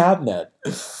 what's in the cabinet?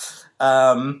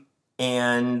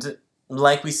 And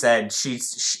like we said,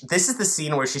 this is the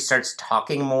scene where she starts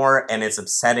talking more, and it's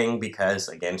upsetting because,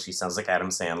 again, she sounds like Adam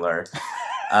Sandler.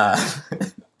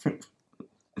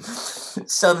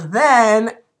 So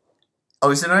then,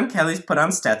 Ozone and Kelly's put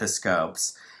on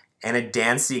stethoscopes, and a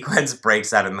dance sequence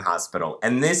breaks out in the hospital.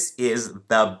 And this is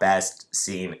the best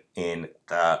scene in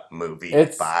the movie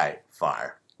by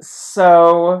far.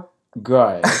 So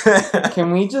good.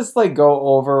 Can we just, like, go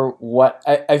over what...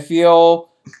 I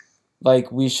feel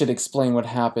like we should explain what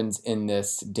happens in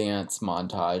this dance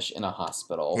montage in a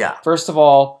hospital. Yeah. First of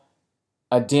all,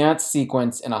 a dance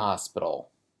sequence in a hospital.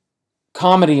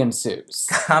 Comedy ensues.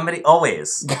 Comedy,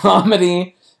 always.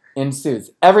 Comedy ensues.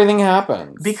 Everything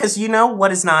happens. Because you know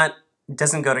what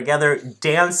doesn't go together?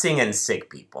 Dancing and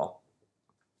sick people.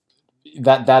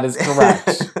 That is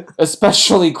correct.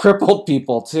 Especially crippled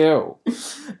people, too.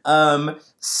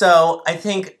 So I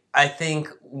think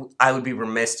I would be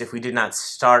remiss if we did not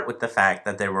start with the fact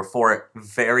that there were 4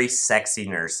 very sexy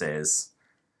nurses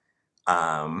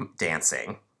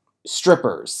dancing.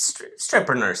 Strippers.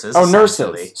 Stripper nurses. Oh,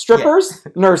 nurses. Strippers?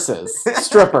 Yeah. Nurses.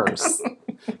 Strippers.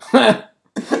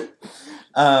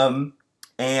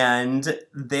 And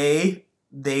they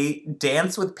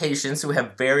dance with patients who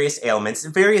have various ailments,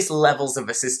 various levels of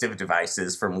assistive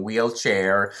devices, from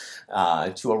wheelchair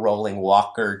to a rolling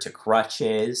walker to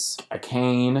crutches. A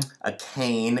cane.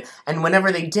 And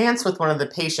whenever they dance with one of the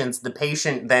patients, the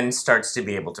patient then starts to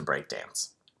be able to break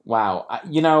dance. Wow.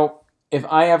 You know, if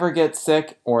I ever get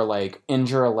sick or like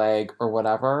injure a leg or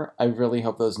whatever, I really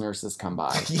hope those nurses come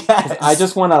by. 'Cause Yes. I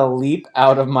just want to leap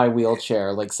out of my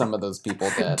wheelchair like some of those people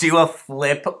did. Do a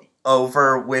flip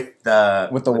over with the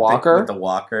walker? With the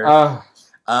walker.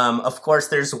 Of course,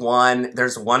 there's one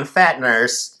fat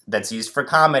nurse that's used for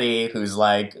comedy who's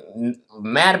like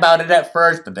mad about it at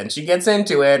first, but then she gets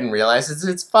into it and realizes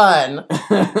it's fun.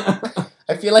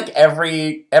 I feel like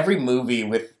every movie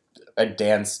with a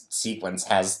dance sequence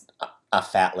has a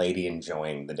fat lady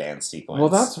enjoying the dance sequence. Well,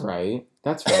 that's right.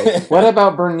 That's right. What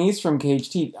about Bernice from Cage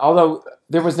Teeth? Although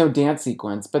there was no dance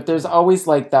sequence, but there's always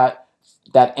like that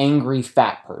angry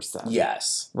fat person.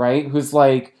 Yes. Right? Who's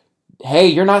like, hey,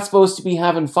 you're not supposed to be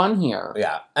having fun here.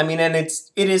 Yeah. I mean, and it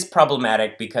is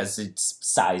problematic because it's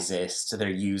sizist. They're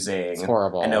using It's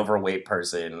horrible. an overweight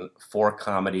person for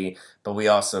comedy, but we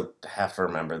also have to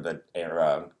remember the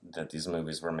era that these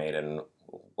movies were made and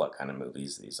what kind of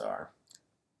movies these are.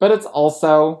 But it's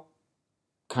also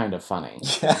kind of funny.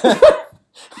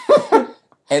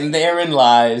 And therein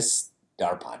lies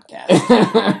our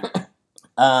podcast.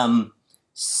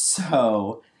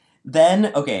 So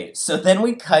then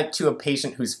we cut to a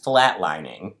patient who's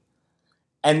flatlining,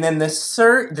 and then the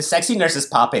sexy nurses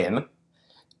pop in.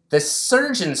 The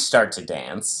surgeons start to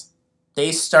dance.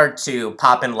 They start to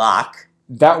pop and lock.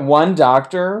 That one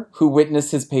doctor who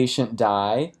witnessed his patient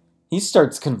die, he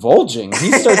starts convulsing.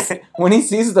 When he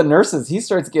sees the nurses, he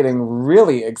starts getting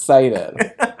really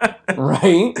excited.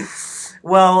 Right?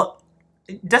 Well,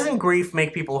 doesn't grief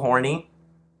make people horny?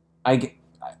 I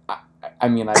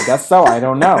mean, I guess so. I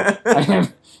don't know.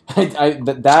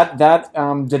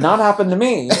 That did not happen to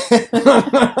me.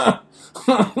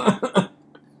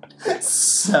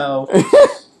 So,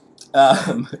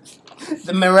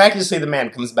 miraculously, the man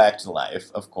comes back to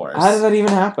life. Of course. How did that even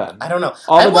happen? I don't know.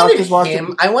 All the doctors walked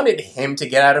in. I wanted him to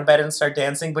get out of bed and start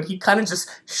dancing, but he kind of just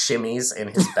shimmies in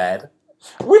his bed.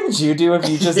 Wouldn't you do if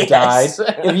you just Yes.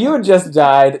 died? If you had just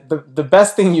died, the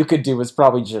best thing you could do was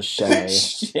probably just shimmy.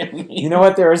 Shimmy. You know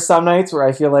what? There are some nights where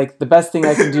I feel like the best thing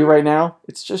I can do right now,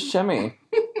 it's just shimmy.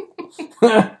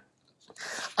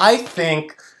 I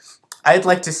think I'd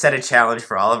like to set a challenge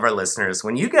for all of our listeners.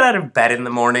 When you get out of bed in the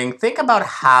morning, think about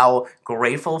how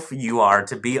grateful you are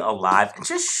to be alive and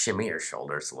just shimmy your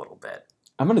shoulders a little bit.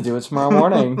 I'm going to do it tomorrow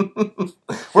morning.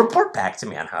 Report back to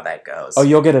me on how that goes. Oh,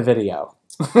 you'll get a video.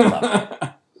 Love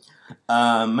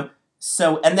it.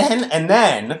 So, and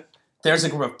then there's a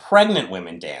group of pregnant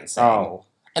women dancing. Oh.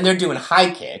 And they're doing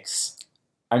high kicks.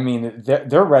 I mean,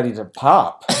 they're ready to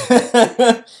pop.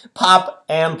 Pop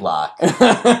and lock.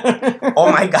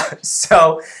 Oh my god.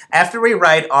 So, after we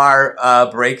write our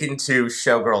Break Into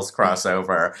Showgirls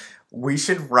crossover, we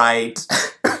should write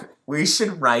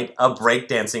a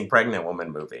breakdancing pregnant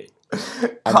woman movie.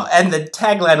 And the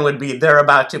tagline would be, they're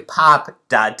about to pop, ...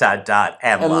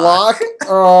 and lock.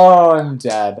 Oh, I'm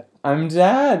dead. I'm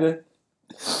dead.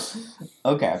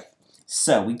 Okay.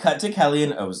 So, we cut to Kelly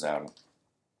in Ozone.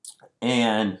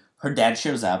 And her dad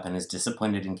shows up and is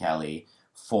disappointed in Kelly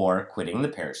for quitting the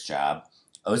Paris job.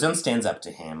 Ozone stands up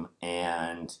to him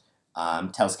and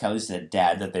tells Kelly's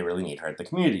dad that they really need her at the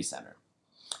community center.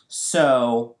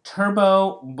 So,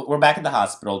 we're back at the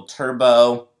hospital.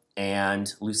 Turbo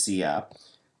and Lucia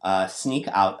sneak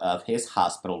out of his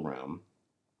hospital room.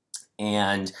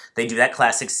 And they do that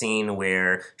classic scene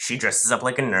where she dresses up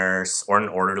like a nurse or an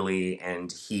orderly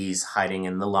and he's hiding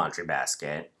in the laundry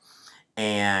basket.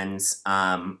 And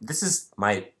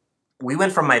we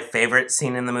went from my favorite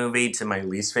scene in the movie to my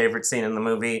least favorite scene in the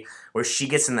movie, where she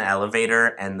gets in the elevator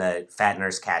and the fat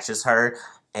nurse catches her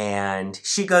and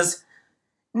she goes,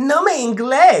 "No me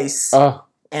inglés."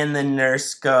 And the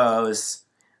nurse goes,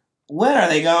 "When are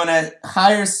they going to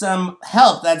hire some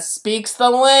help that speaks the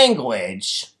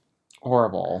language?"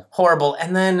 Horrible.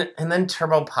 And then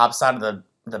Turbo pops out of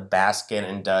the basket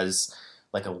and does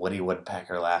like a Woody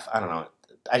Woodpecker laugh. I don't know.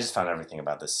 I just found everything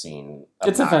about this scene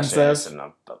It's obnoxious offensive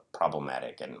and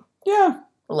problematic. And yeah,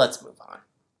 let's move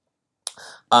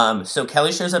on. So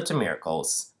Kelly shows up to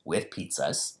Miracles with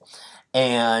pizzas,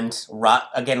 and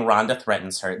again Rhonda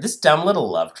threatens her. This dumb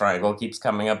little love triangle keeps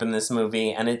coming up in this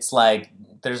movie, and it's like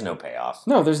there's no payoff.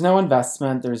 No, there's no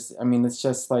investment. It's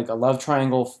just like a love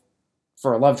triangle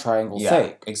for a love triangle's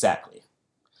sake. Exactly.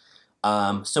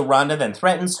 So Rhonda then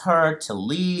threatens her to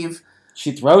leave.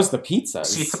 She throws the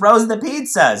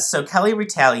pizzas. So Kelly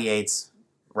retaliates.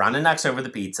 Rhonda knocks over the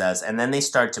pizzas, and then they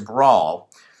start to brawl.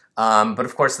 But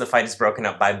of course, the fight is broken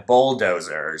up by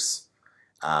bulldozers.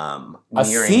 A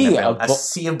sea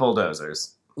of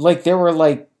bulldozers. Like there were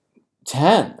like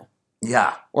 10.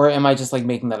 Yeah. Or am I just, like,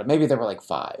 making that up? Maybe there were, like,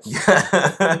 5.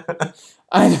 Yeah.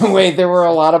 Either way, there were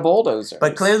a lot of bulldozers.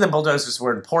 But clearly the bulldozers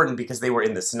were important because they were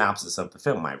in the synopsis of the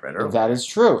film I read earlier. That is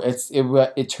true.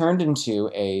 It turned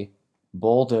into a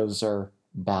bulldozer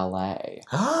ballet.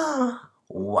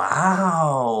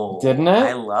 Wow. Didn't it?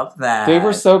 I love that. They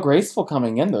were so graceful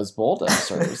coming in, those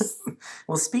bulldozers.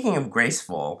 Well, speaking of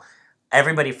graceful,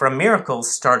 everybody from Miracles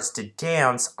starts to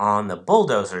dance on the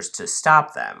bulldozers to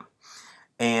stop them.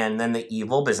 And then the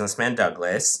evil businessman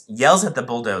Douglas yells at the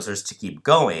bulldozers to keep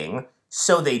going,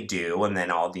 so they do, and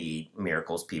then all the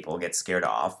Miracles people get scared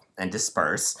off and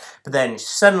disperse. But then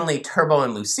suddenly Turbo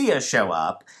and Lucia show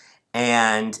up,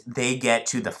 and they get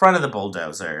to the front of the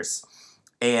bulldozers,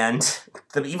 and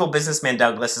the evil businessman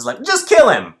Douglas is like, just kill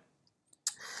him!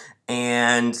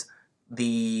 And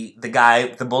the guy,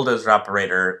 the bulldozer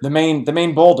operator... The main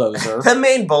bulldozer. The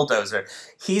main bulldozer.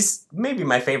 He's maybe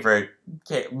my favorite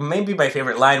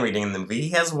line reading in the movie. He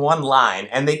has one line,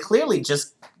 and they clearly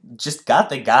just got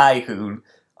the guy who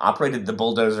operated the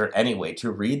bulldozer anyway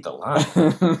to read the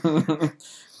line.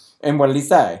 And what did he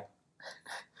say?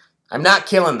 I'm not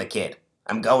killing the kid.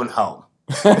 I'm going home.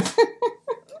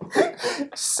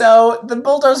 So the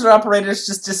bulldozer operators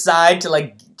just decide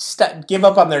to give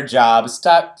up on their job,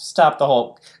 stop the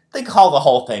whole. They call the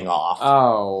whole thing off.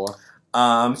 Oh.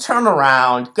 Turn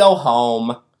around, go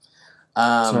home.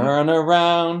 Turn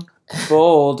around,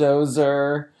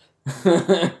 bulldozer.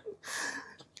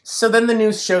 So then the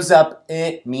news shows up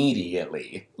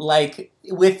immediately. Like,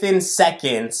 within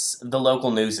seconds, the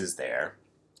local news is there.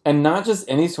 And not just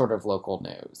any sort of local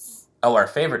news. Oh, our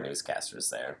favorite newscaster's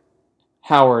there.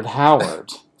 Howard.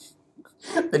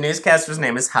 The newscaster's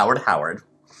name is Howard.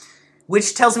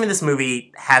 Which tells me this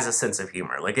movie has a sense of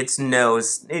humor. Like, it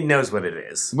knows what it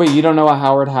is. Wait, you don't know a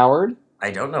Howard?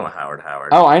 I don't know a Howard.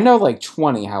 Oh, I know like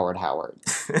 20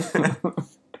 Howards.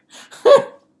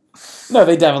 No,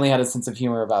 they definitely had a sense of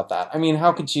humor about that. I mean,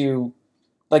 how could you...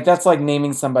 Like, that's like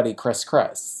naming somebody Chris.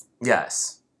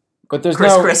 Yes. But there's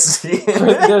Chris.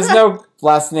 there's no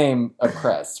last name of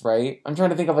Chris, right? I'm trying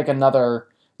to think of like another...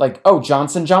 Like,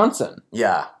 Johnson.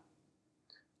 Yeah.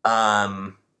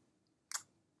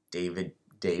 David?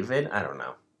 I don't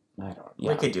know. Yeah.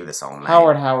 We could do this all night.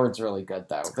 Howard's really good,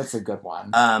 though. That's a good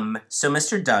one. So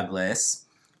Mr. Douglas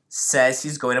says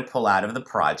he's going to pull out of the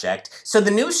project. So the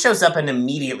news shows up and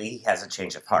immediately he has a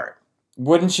change of heart.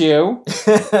 Wouldn't you?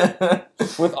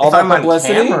 With all if the I'm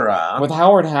publicity? On camera, with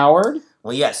Howard?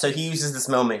 Well, yeah, so he uses this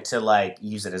moment to,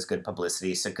 use it as good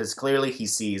publicity. So, because clearly he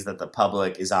sees that the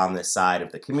public is on this side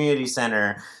of the community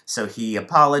center, so he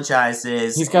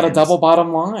apologizes. He's got a double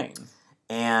bottom line.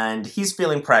 And he's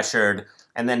feeling pressured.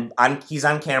 And then he's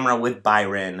on camera with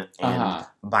Byron, and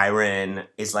Byron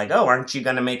is like, oh, aren't you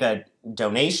going to make a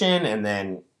donation? And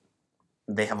then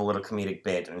they have a little comedic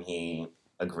bit, and he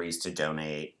agrees to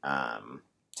donate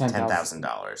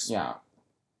 $10,000. Yeah.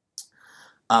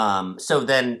 So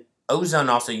then Ozone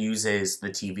also uses the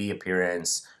TV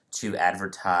appearance to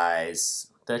advertise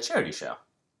the charity show.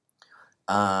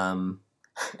 And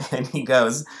he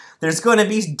goes, there's going to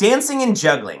be dancing and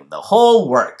juggling. The whole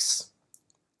works.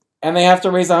 And they have to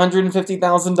raise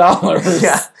 $150,000.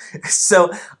 Yeah.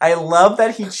 So I love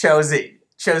that he chose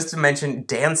to mention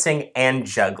dancing and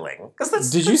juggling. Because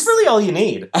that's really all you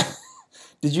need.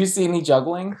 Did you see any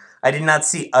juggling? I did not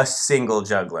see a single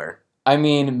juggler. I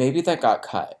mean, maybe that got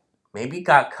cut. Maybe it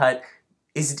got cut.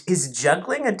 Is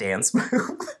juggling a dance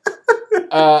move?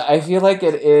 I feel like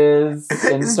it is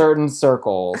in certain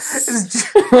circles.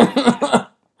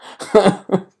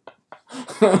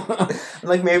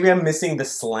 Like, maybe I'm missing the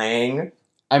slang.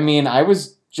 I mean, I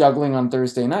was juggling on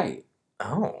Thursday night.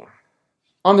 Oh.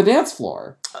 On the dance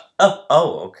floor.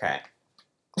 Okay.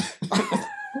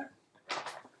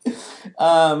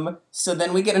 So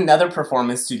then we get another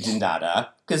performance to Dindada,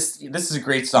 because this is a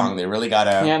great song. They really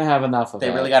gotta... Can't have enough of it.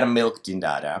 They really gotta milk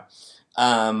Dindada.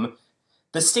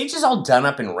 The stage is all done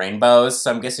up in rainbows,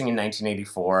 so I'm guessing in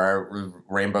 1984,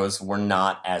 rainbows were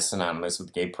not as synonymous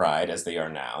with gay pride as they are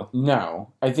now.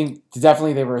 No. I think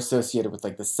definitely they were associated with,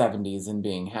 like, the 70s and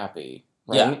being happy,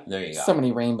 right? Yeah, there you go. So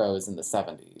many rainbows in the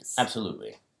 70s.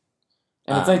 Absolutely.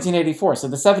 And it's 1984, so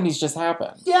the 70s just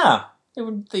happened. Yeah,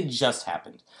 they just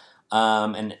happened.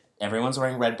 And everyone's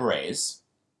wearing red berets.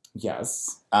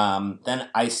 Yes. Then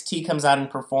Ice-T comes out and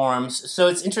performs. So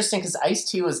it's interesting because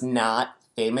Ice-T was not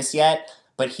famous yet,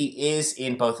 but he is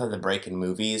in both of the Breakin'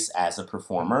 movies as a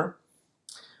performer.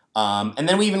 And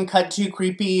then we even cut to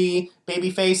creepy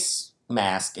Babyface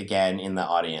Mask again in the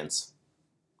audience.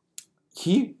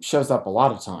 He shows up a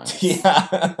lot of times.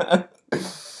 Yeah.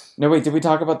 No, wait, did we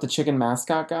talk about the chicken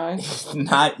mascot guy?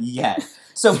 Not yet.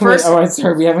 So first, Wait,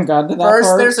 sorry, we haven't gotten to that first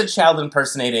part? there's a child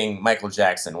impersonating Michael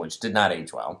Jackson, which did not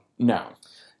age well. No.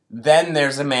 Then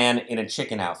there's a man in a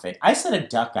chicken outfit. I said a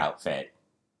duck outfit.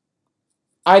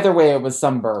 Either way, it was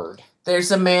some bird.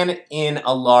 There's a man in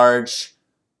a large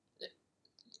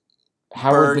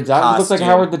Howard the bird Duck? It looks like costume.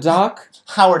 Howard the Duck?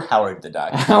 Howard the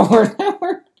Duck. Howard.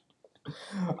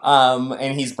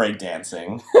 And he's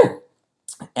breakdancing.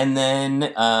 And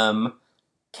then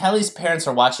Kelly's parents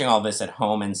are watching all this at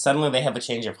home, and suddenly they have a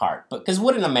change of heart. Because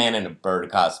wouldn't a man in a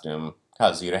bird costume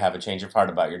cause you to have a change of heart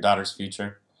about your daughter's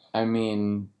future? I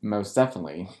mean, most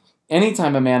definitely.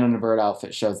 Anytime a man in a bird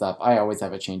outfit shows up, I always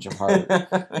have a change of heart.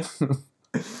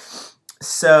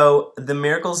 So the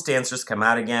Miracles dancers come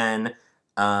out again.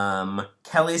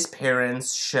 Kelly's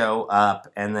parents show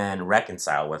up and then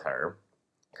reconcile with her.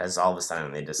 Because all of a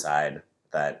sudden they decide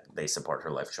that they support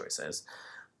her life choices.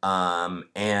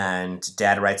 And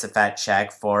Dad writes a fat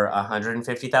check for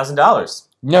 $150,000.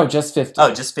 No, just 50.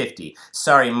 Oh, just 50.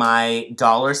 Sorry, my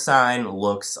dollar sign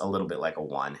looks a little bit like a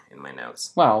 1 in my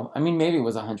notes. Well, I mean, maybe it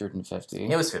was 150.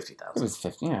 It was It 50,000. was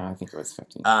 50. Yeah, I think it was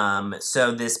 50.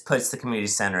 So this puts the community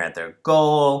center at their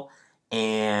goal,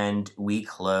 and we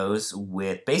close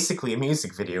with basically a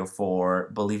music video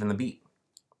for Believe in the Beat.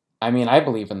 I mean, I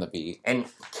believe in the beat. And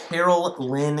Carol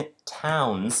Lynn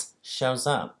Towns shows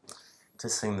up to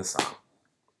sing the song.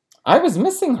 I was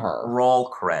missing her. Roll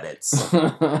credits. So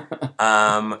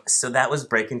that was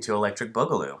Break Into Electric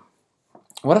Boogaloo.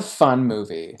 What a fun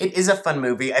movie. It is a fun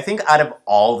movie. I think out of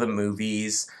all the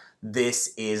movies,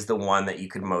 this is the one that you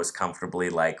could most comfortably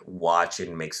like watch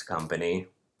in mixed company.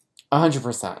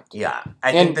 100%. Yeah.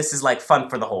 I think this is like fun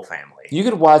for the whole family. You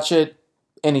could watch it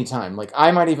anytime. Like,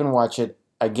 I might even watch it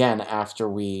again after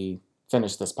we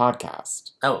finish this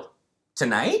podcast. Oh,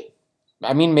 tonight?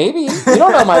 I mean, maybe. You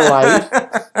don't know my life.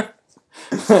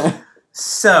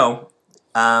 So,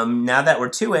 now that we're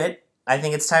to it, I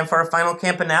think it's time for our final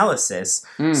camp analysis.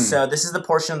 So this is the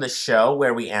portion of the show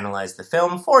where we analyze the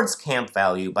film for its camp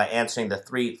value by answering the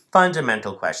 3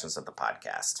 fundamental questions of the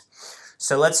podcast.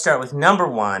 So let's start with number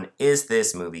 1. Is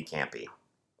this movie campy?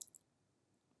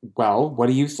 Well, what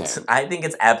do you think? I think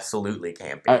it's absolutely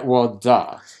campy. Well,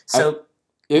 duh. So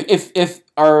If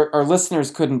our listeners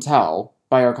couldn't tell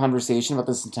by our conversation about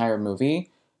this entire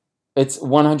movie, it's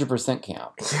 100%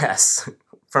 camp. yes,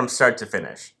 from start to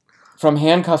finish. From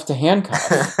handcuff to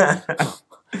handcuff.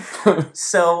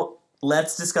 So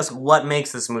let's discuss what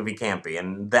makes this movie campy,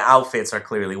 and the outfits are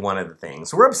clearly one of the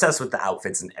things. We're obsessed with the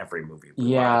outfits in every movie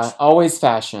we watch. Always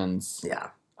fashions.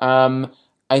 Yeah.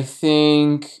 I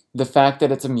think the fact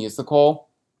that it's a musical,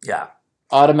 Yeah.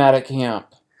 automatic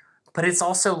camp. But it's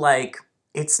also like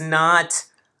it's not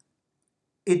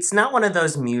one of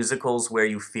those musicals where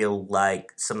you feel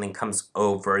like something comes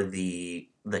over the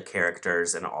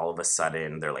characters and all of a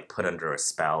sudden they're like put under a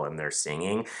spell and they're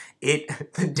singing.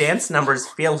 The dance numbers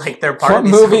feel like they're part What of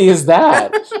these movie is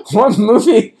that? What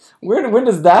movie? When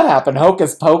does that happen?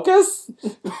 Hocus Pocus?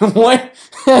 What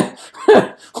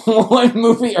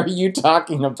movie are you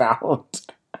talking about?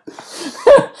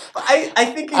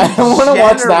 I think I don't want to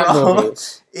watch that movie.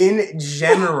 In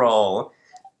general,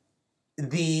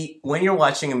 when you're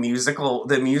watching a musical,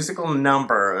 the musical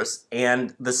numbers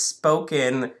and the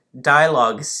spoken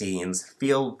dialogue scenes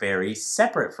feel very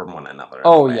separate from one another.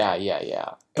 Oh,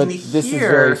 yeah. But this is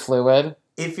very fluid.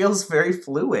 It feels very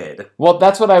fluid. Well,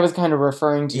 that's what I was kind of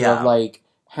referring to, Yeah. of like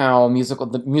how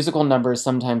the musical numbers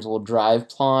sometimes will drive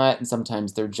plot, and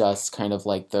sometimes they're just kind of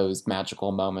like those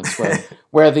magical moments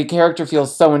where the character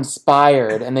feels so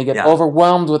inspired and they get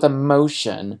overwhelmed with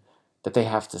emotion that they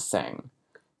have to sing.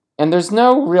 And there's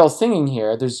no real singing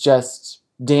here. There's just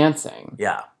dancing.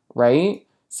 Yeah. Right?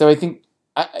 So I think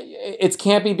it's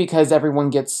campy because everyone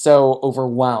gets so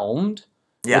overwhelmed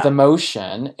with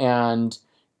emotion and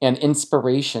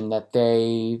inspiration that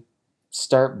they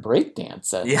start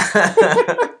breakdancing. Yeah.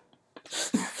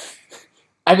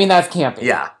 I mean, that's campy.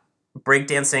 Yeah.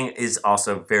 Breakdancing is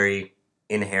also very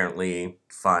inherently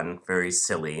fun, very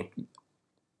silly.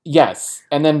 Yes.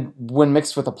 And then when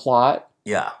mixed with a plot.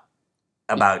 Yeah.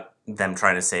 About them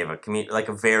trying to save a community, like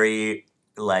a very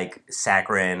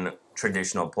saccharine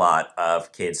traditional plot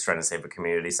of kids trying to save a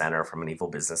community center from an evil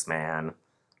businessman.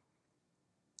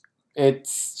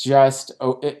 It's just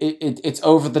it's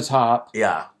over the top.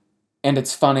 Yeah. And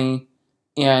it's funny,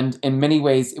 and in many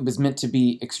ways it was meant to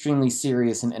be extremely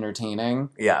serious and entertaining.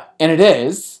 Yeah. And it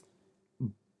is,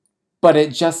 but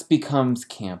it just becomes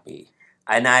campy.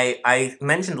 And I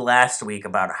mentioned last week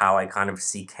about how I kind of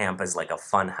see camp as like a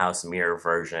funhouse mirror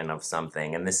version of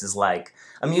something. And this is like,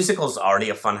 a musical is already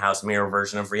a funhouse mirror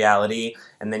version of reality.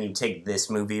 And then you take this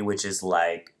movie, which is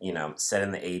like, set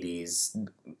in the 80s,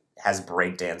 has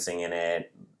breakdancing in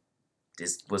it.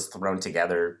 Was thrown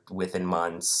together within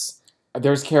months.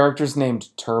 There's characters named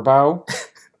Turbo,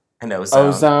 And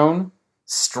Ozone.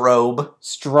 Strobe,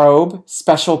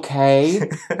 Special K.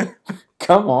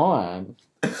 Come on.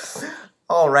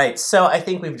 All right, so I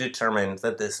think we've determined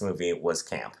that this movie was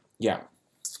camp. Yeah.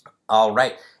 All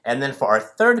right, and then for our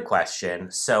third question,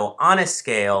 so on a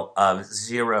scale of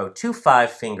 0 to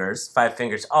 5 fingers, 5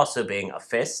 fingers also being a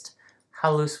fist,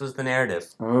 how loose was the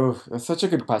narrative? Oh, that's such a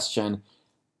good question.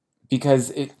 Because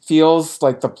it feels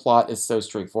like the plot is so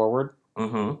straightforward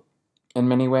Mm-hmm. in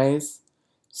many ways.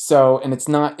 So, and it's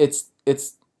not,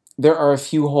 there are a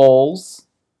few holes.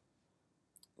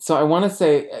 So I want to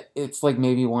say it's like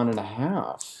maybe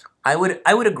 1.5. I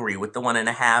would agree with the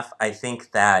 1.5. I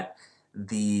think that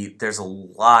there's a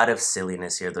lot of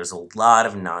silliness here. There's a lot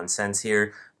of nonsense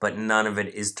here, but none of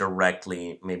it is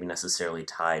directly, maybe necessarily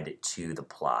tied to the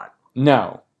plot.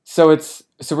 No. So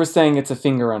we're saying it's a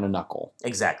finger and a knuckle.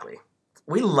 Exactly.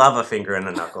 We love a finger and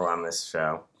a knuckle on this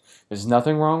show. There's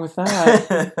nothing wrong with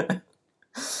that.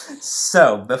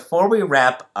 So, before we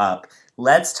wrap up,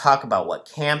 let's talk about what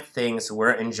camp things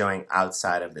we're enjoying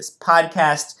outside of this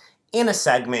podcast in a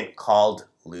segment called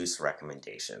Loose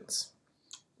Recommendations.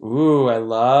 Ooh, I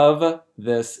love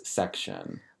this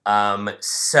section.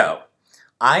 So,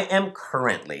 I am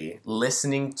currently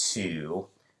listening to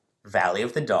Valley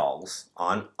of the Dolls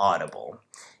on Audible.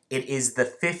 It is the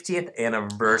 50th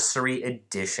anniversary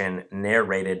edition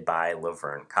narrated by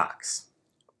Laverne Cox.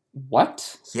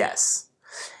 What? Yes.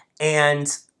 And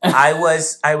I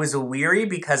was weary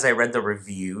because I read the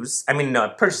reviews. I mean, no, I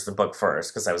purchased the book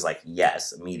first because I was like,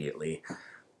 yes, immediately.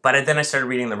 But then I started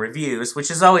reading the reviews,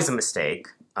 which is always a mistake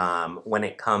when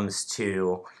it comes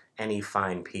to any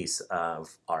fine piece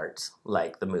of art,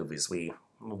 like the movies we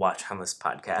watch on this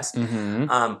podcast.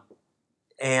 Mm-hmm.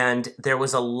 And there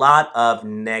was a lot of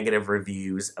negative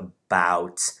reviews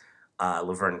about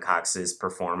Laverne Cox's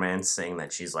performance, saying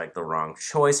that she's like the wrong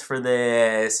choice for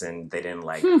this, and they didn't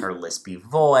like her lispy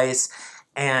voice.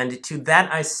 And to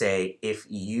that I say, if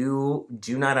you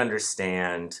do not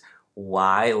understand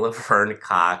why Laverne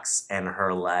Cox and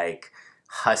her like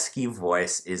husky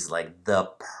voice is like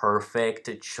the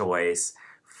perfect choice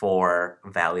for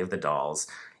Valley of the Dolls,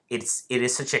 it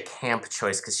is such a camp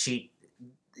choice because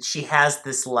she has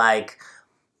this like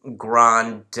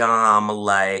grande dame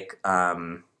like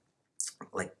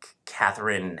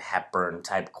Katharine Hepburn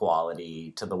type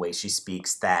quality to the way she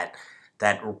speaks that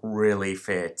really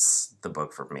fits the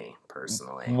book for me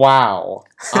personally. Wow.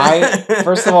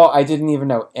 First of all, I didn't even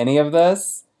know any of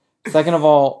this. Second of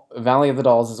all, Valley of the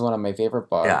Dolls is one of my favorite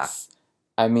books. Yeah.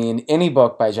 I mean, any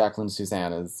book by Jacqueline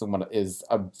Suzanne is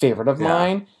a favorite of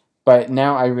mine, but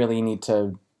now I really need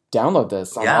to download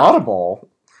this on Audible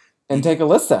and take a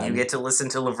listen. You get to listen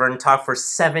to Laverne talk for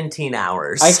 17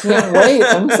 hours. I can't wait.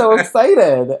 I'm so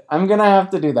excited. I'm going to have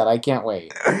to do that. I can't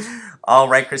wait. All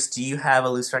right, Chris, do you have a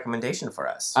loose recommendation for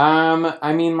us?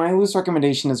 I mean, my loose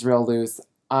recommendation is real loose.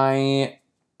 I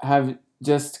have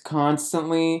just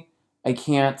constantly, I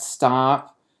can't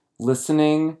stop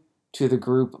listening to the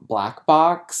group Black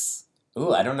Box.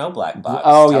 Ooh, I don't know Black Box.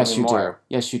 Oh, Tell yes, me you more.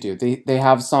 do. Yes, you do. They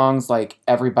have songs like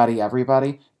Everybody,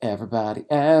 Everybody, Everybody,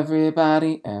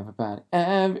 Everybody, Everybody,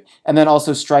 Every... And then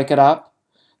also Strike It Up.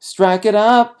 Strike it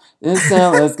up, this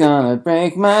fella's gonna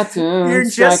break my tune. You're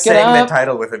Strike just it saying up. the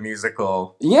title with a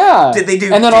musical. Yeah. Did they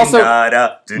do? And then also,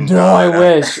 no, I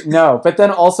wish. No, but then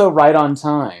also Right on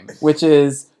Time, which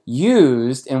is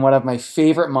used in one of my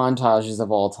favorite montages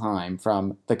of all time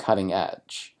from The Cutting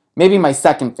Edge. Maybe my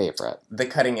second favorite. The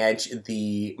Cutting Edge,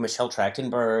 the Michelle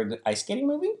Trachtenberg ice skating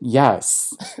movie?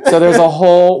 Yes. So there's a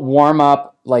whole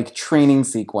warm-up, like, training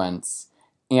sequence,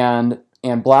 and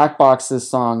Black Box's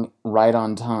song Right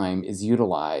on Time is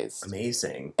utilized.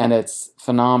 Amazing. And it's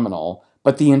phenomenal.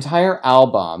 But the entire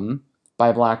album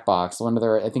by Black Box, one of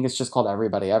their, I think it's just called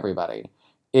Everybody, Everybody,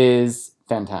 is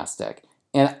fantastic.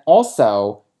 And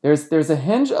also, there's a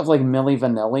hinge of, like, Milli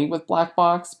Vanilli with Black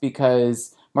Box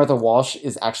because Martha Walsh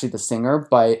is actually the singer,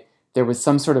 but there was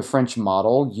some sort of French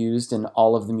model used in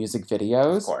all of the music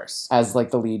videos. Of course. As,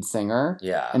 like, the lead singer.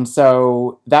 Yeah. And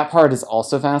so that part is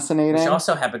also fascinating. Which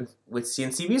also happened with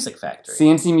CNC Music Factory.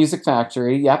 CNC Music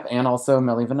Factory, yep, and also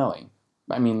Milli Vanilli.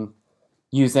 I mean,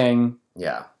 using...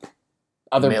 Yeah.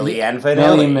 Other Milli and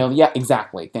Vanilli. Milli, yeah,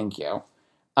 exactly. Thank you.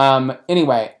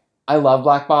 Anyway, I love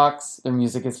Black Box. Their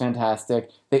music is fantastic.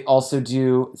 They also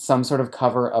do some sort of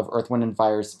cover of Earth, Wind &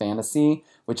 Fire's Fantasy,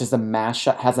 which is has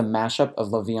a mashup of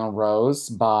La Vie en Rose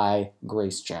by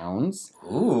Grace Jones.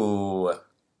 Ooh.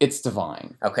 It's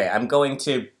divine. Okay, I'm going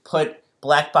to put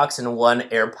Black Box and One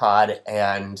AirPod,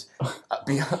 and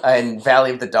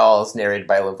Valley of the Dolls, narrated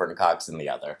by Laverne Cox, in the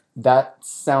other. That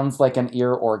sounds like an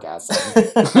ear orgasm.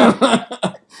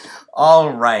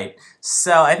 All right.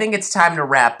 So I think it's time to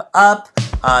wrap up.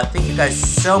 Thank you guys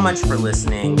so much for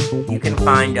listening. You can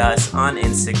find us on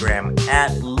Instagram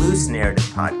at Loose Narrative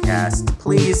Podcast.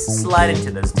 Please slide into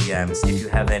those DMs if you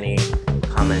have any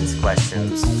comments,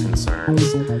 questions,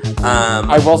 concerns.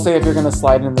 I will say, if you're going to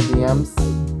slide in the DMs,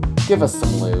 give us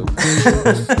some lube.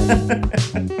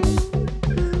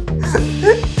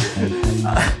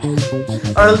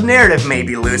 Our narrative may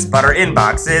be loose, but our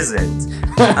inbox isn't.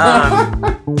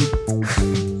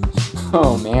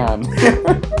 Oh, man.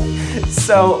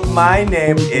 So, my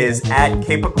name is at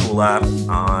Capicula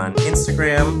on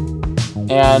Instagram.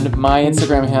 And my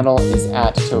Instagram handle is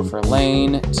at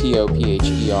Topherlane,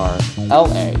 Topherlane.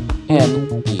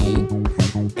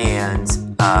 And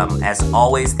as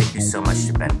always, thank you so much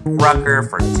to Ben Brucker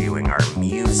for doing our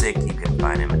music. You can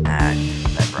find him at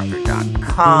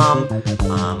benbrucker.com.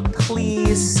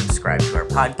 Please subscribe to our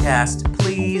podcast.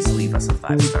 Please leave us a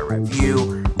 5-star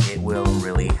review. It will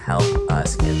really help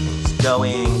us get things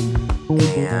going. And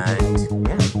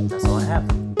yeah, that's all I have.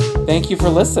 Thank you for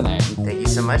listening. Thank you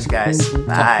so much, guys.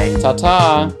 Bye.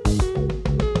 Ta-ta.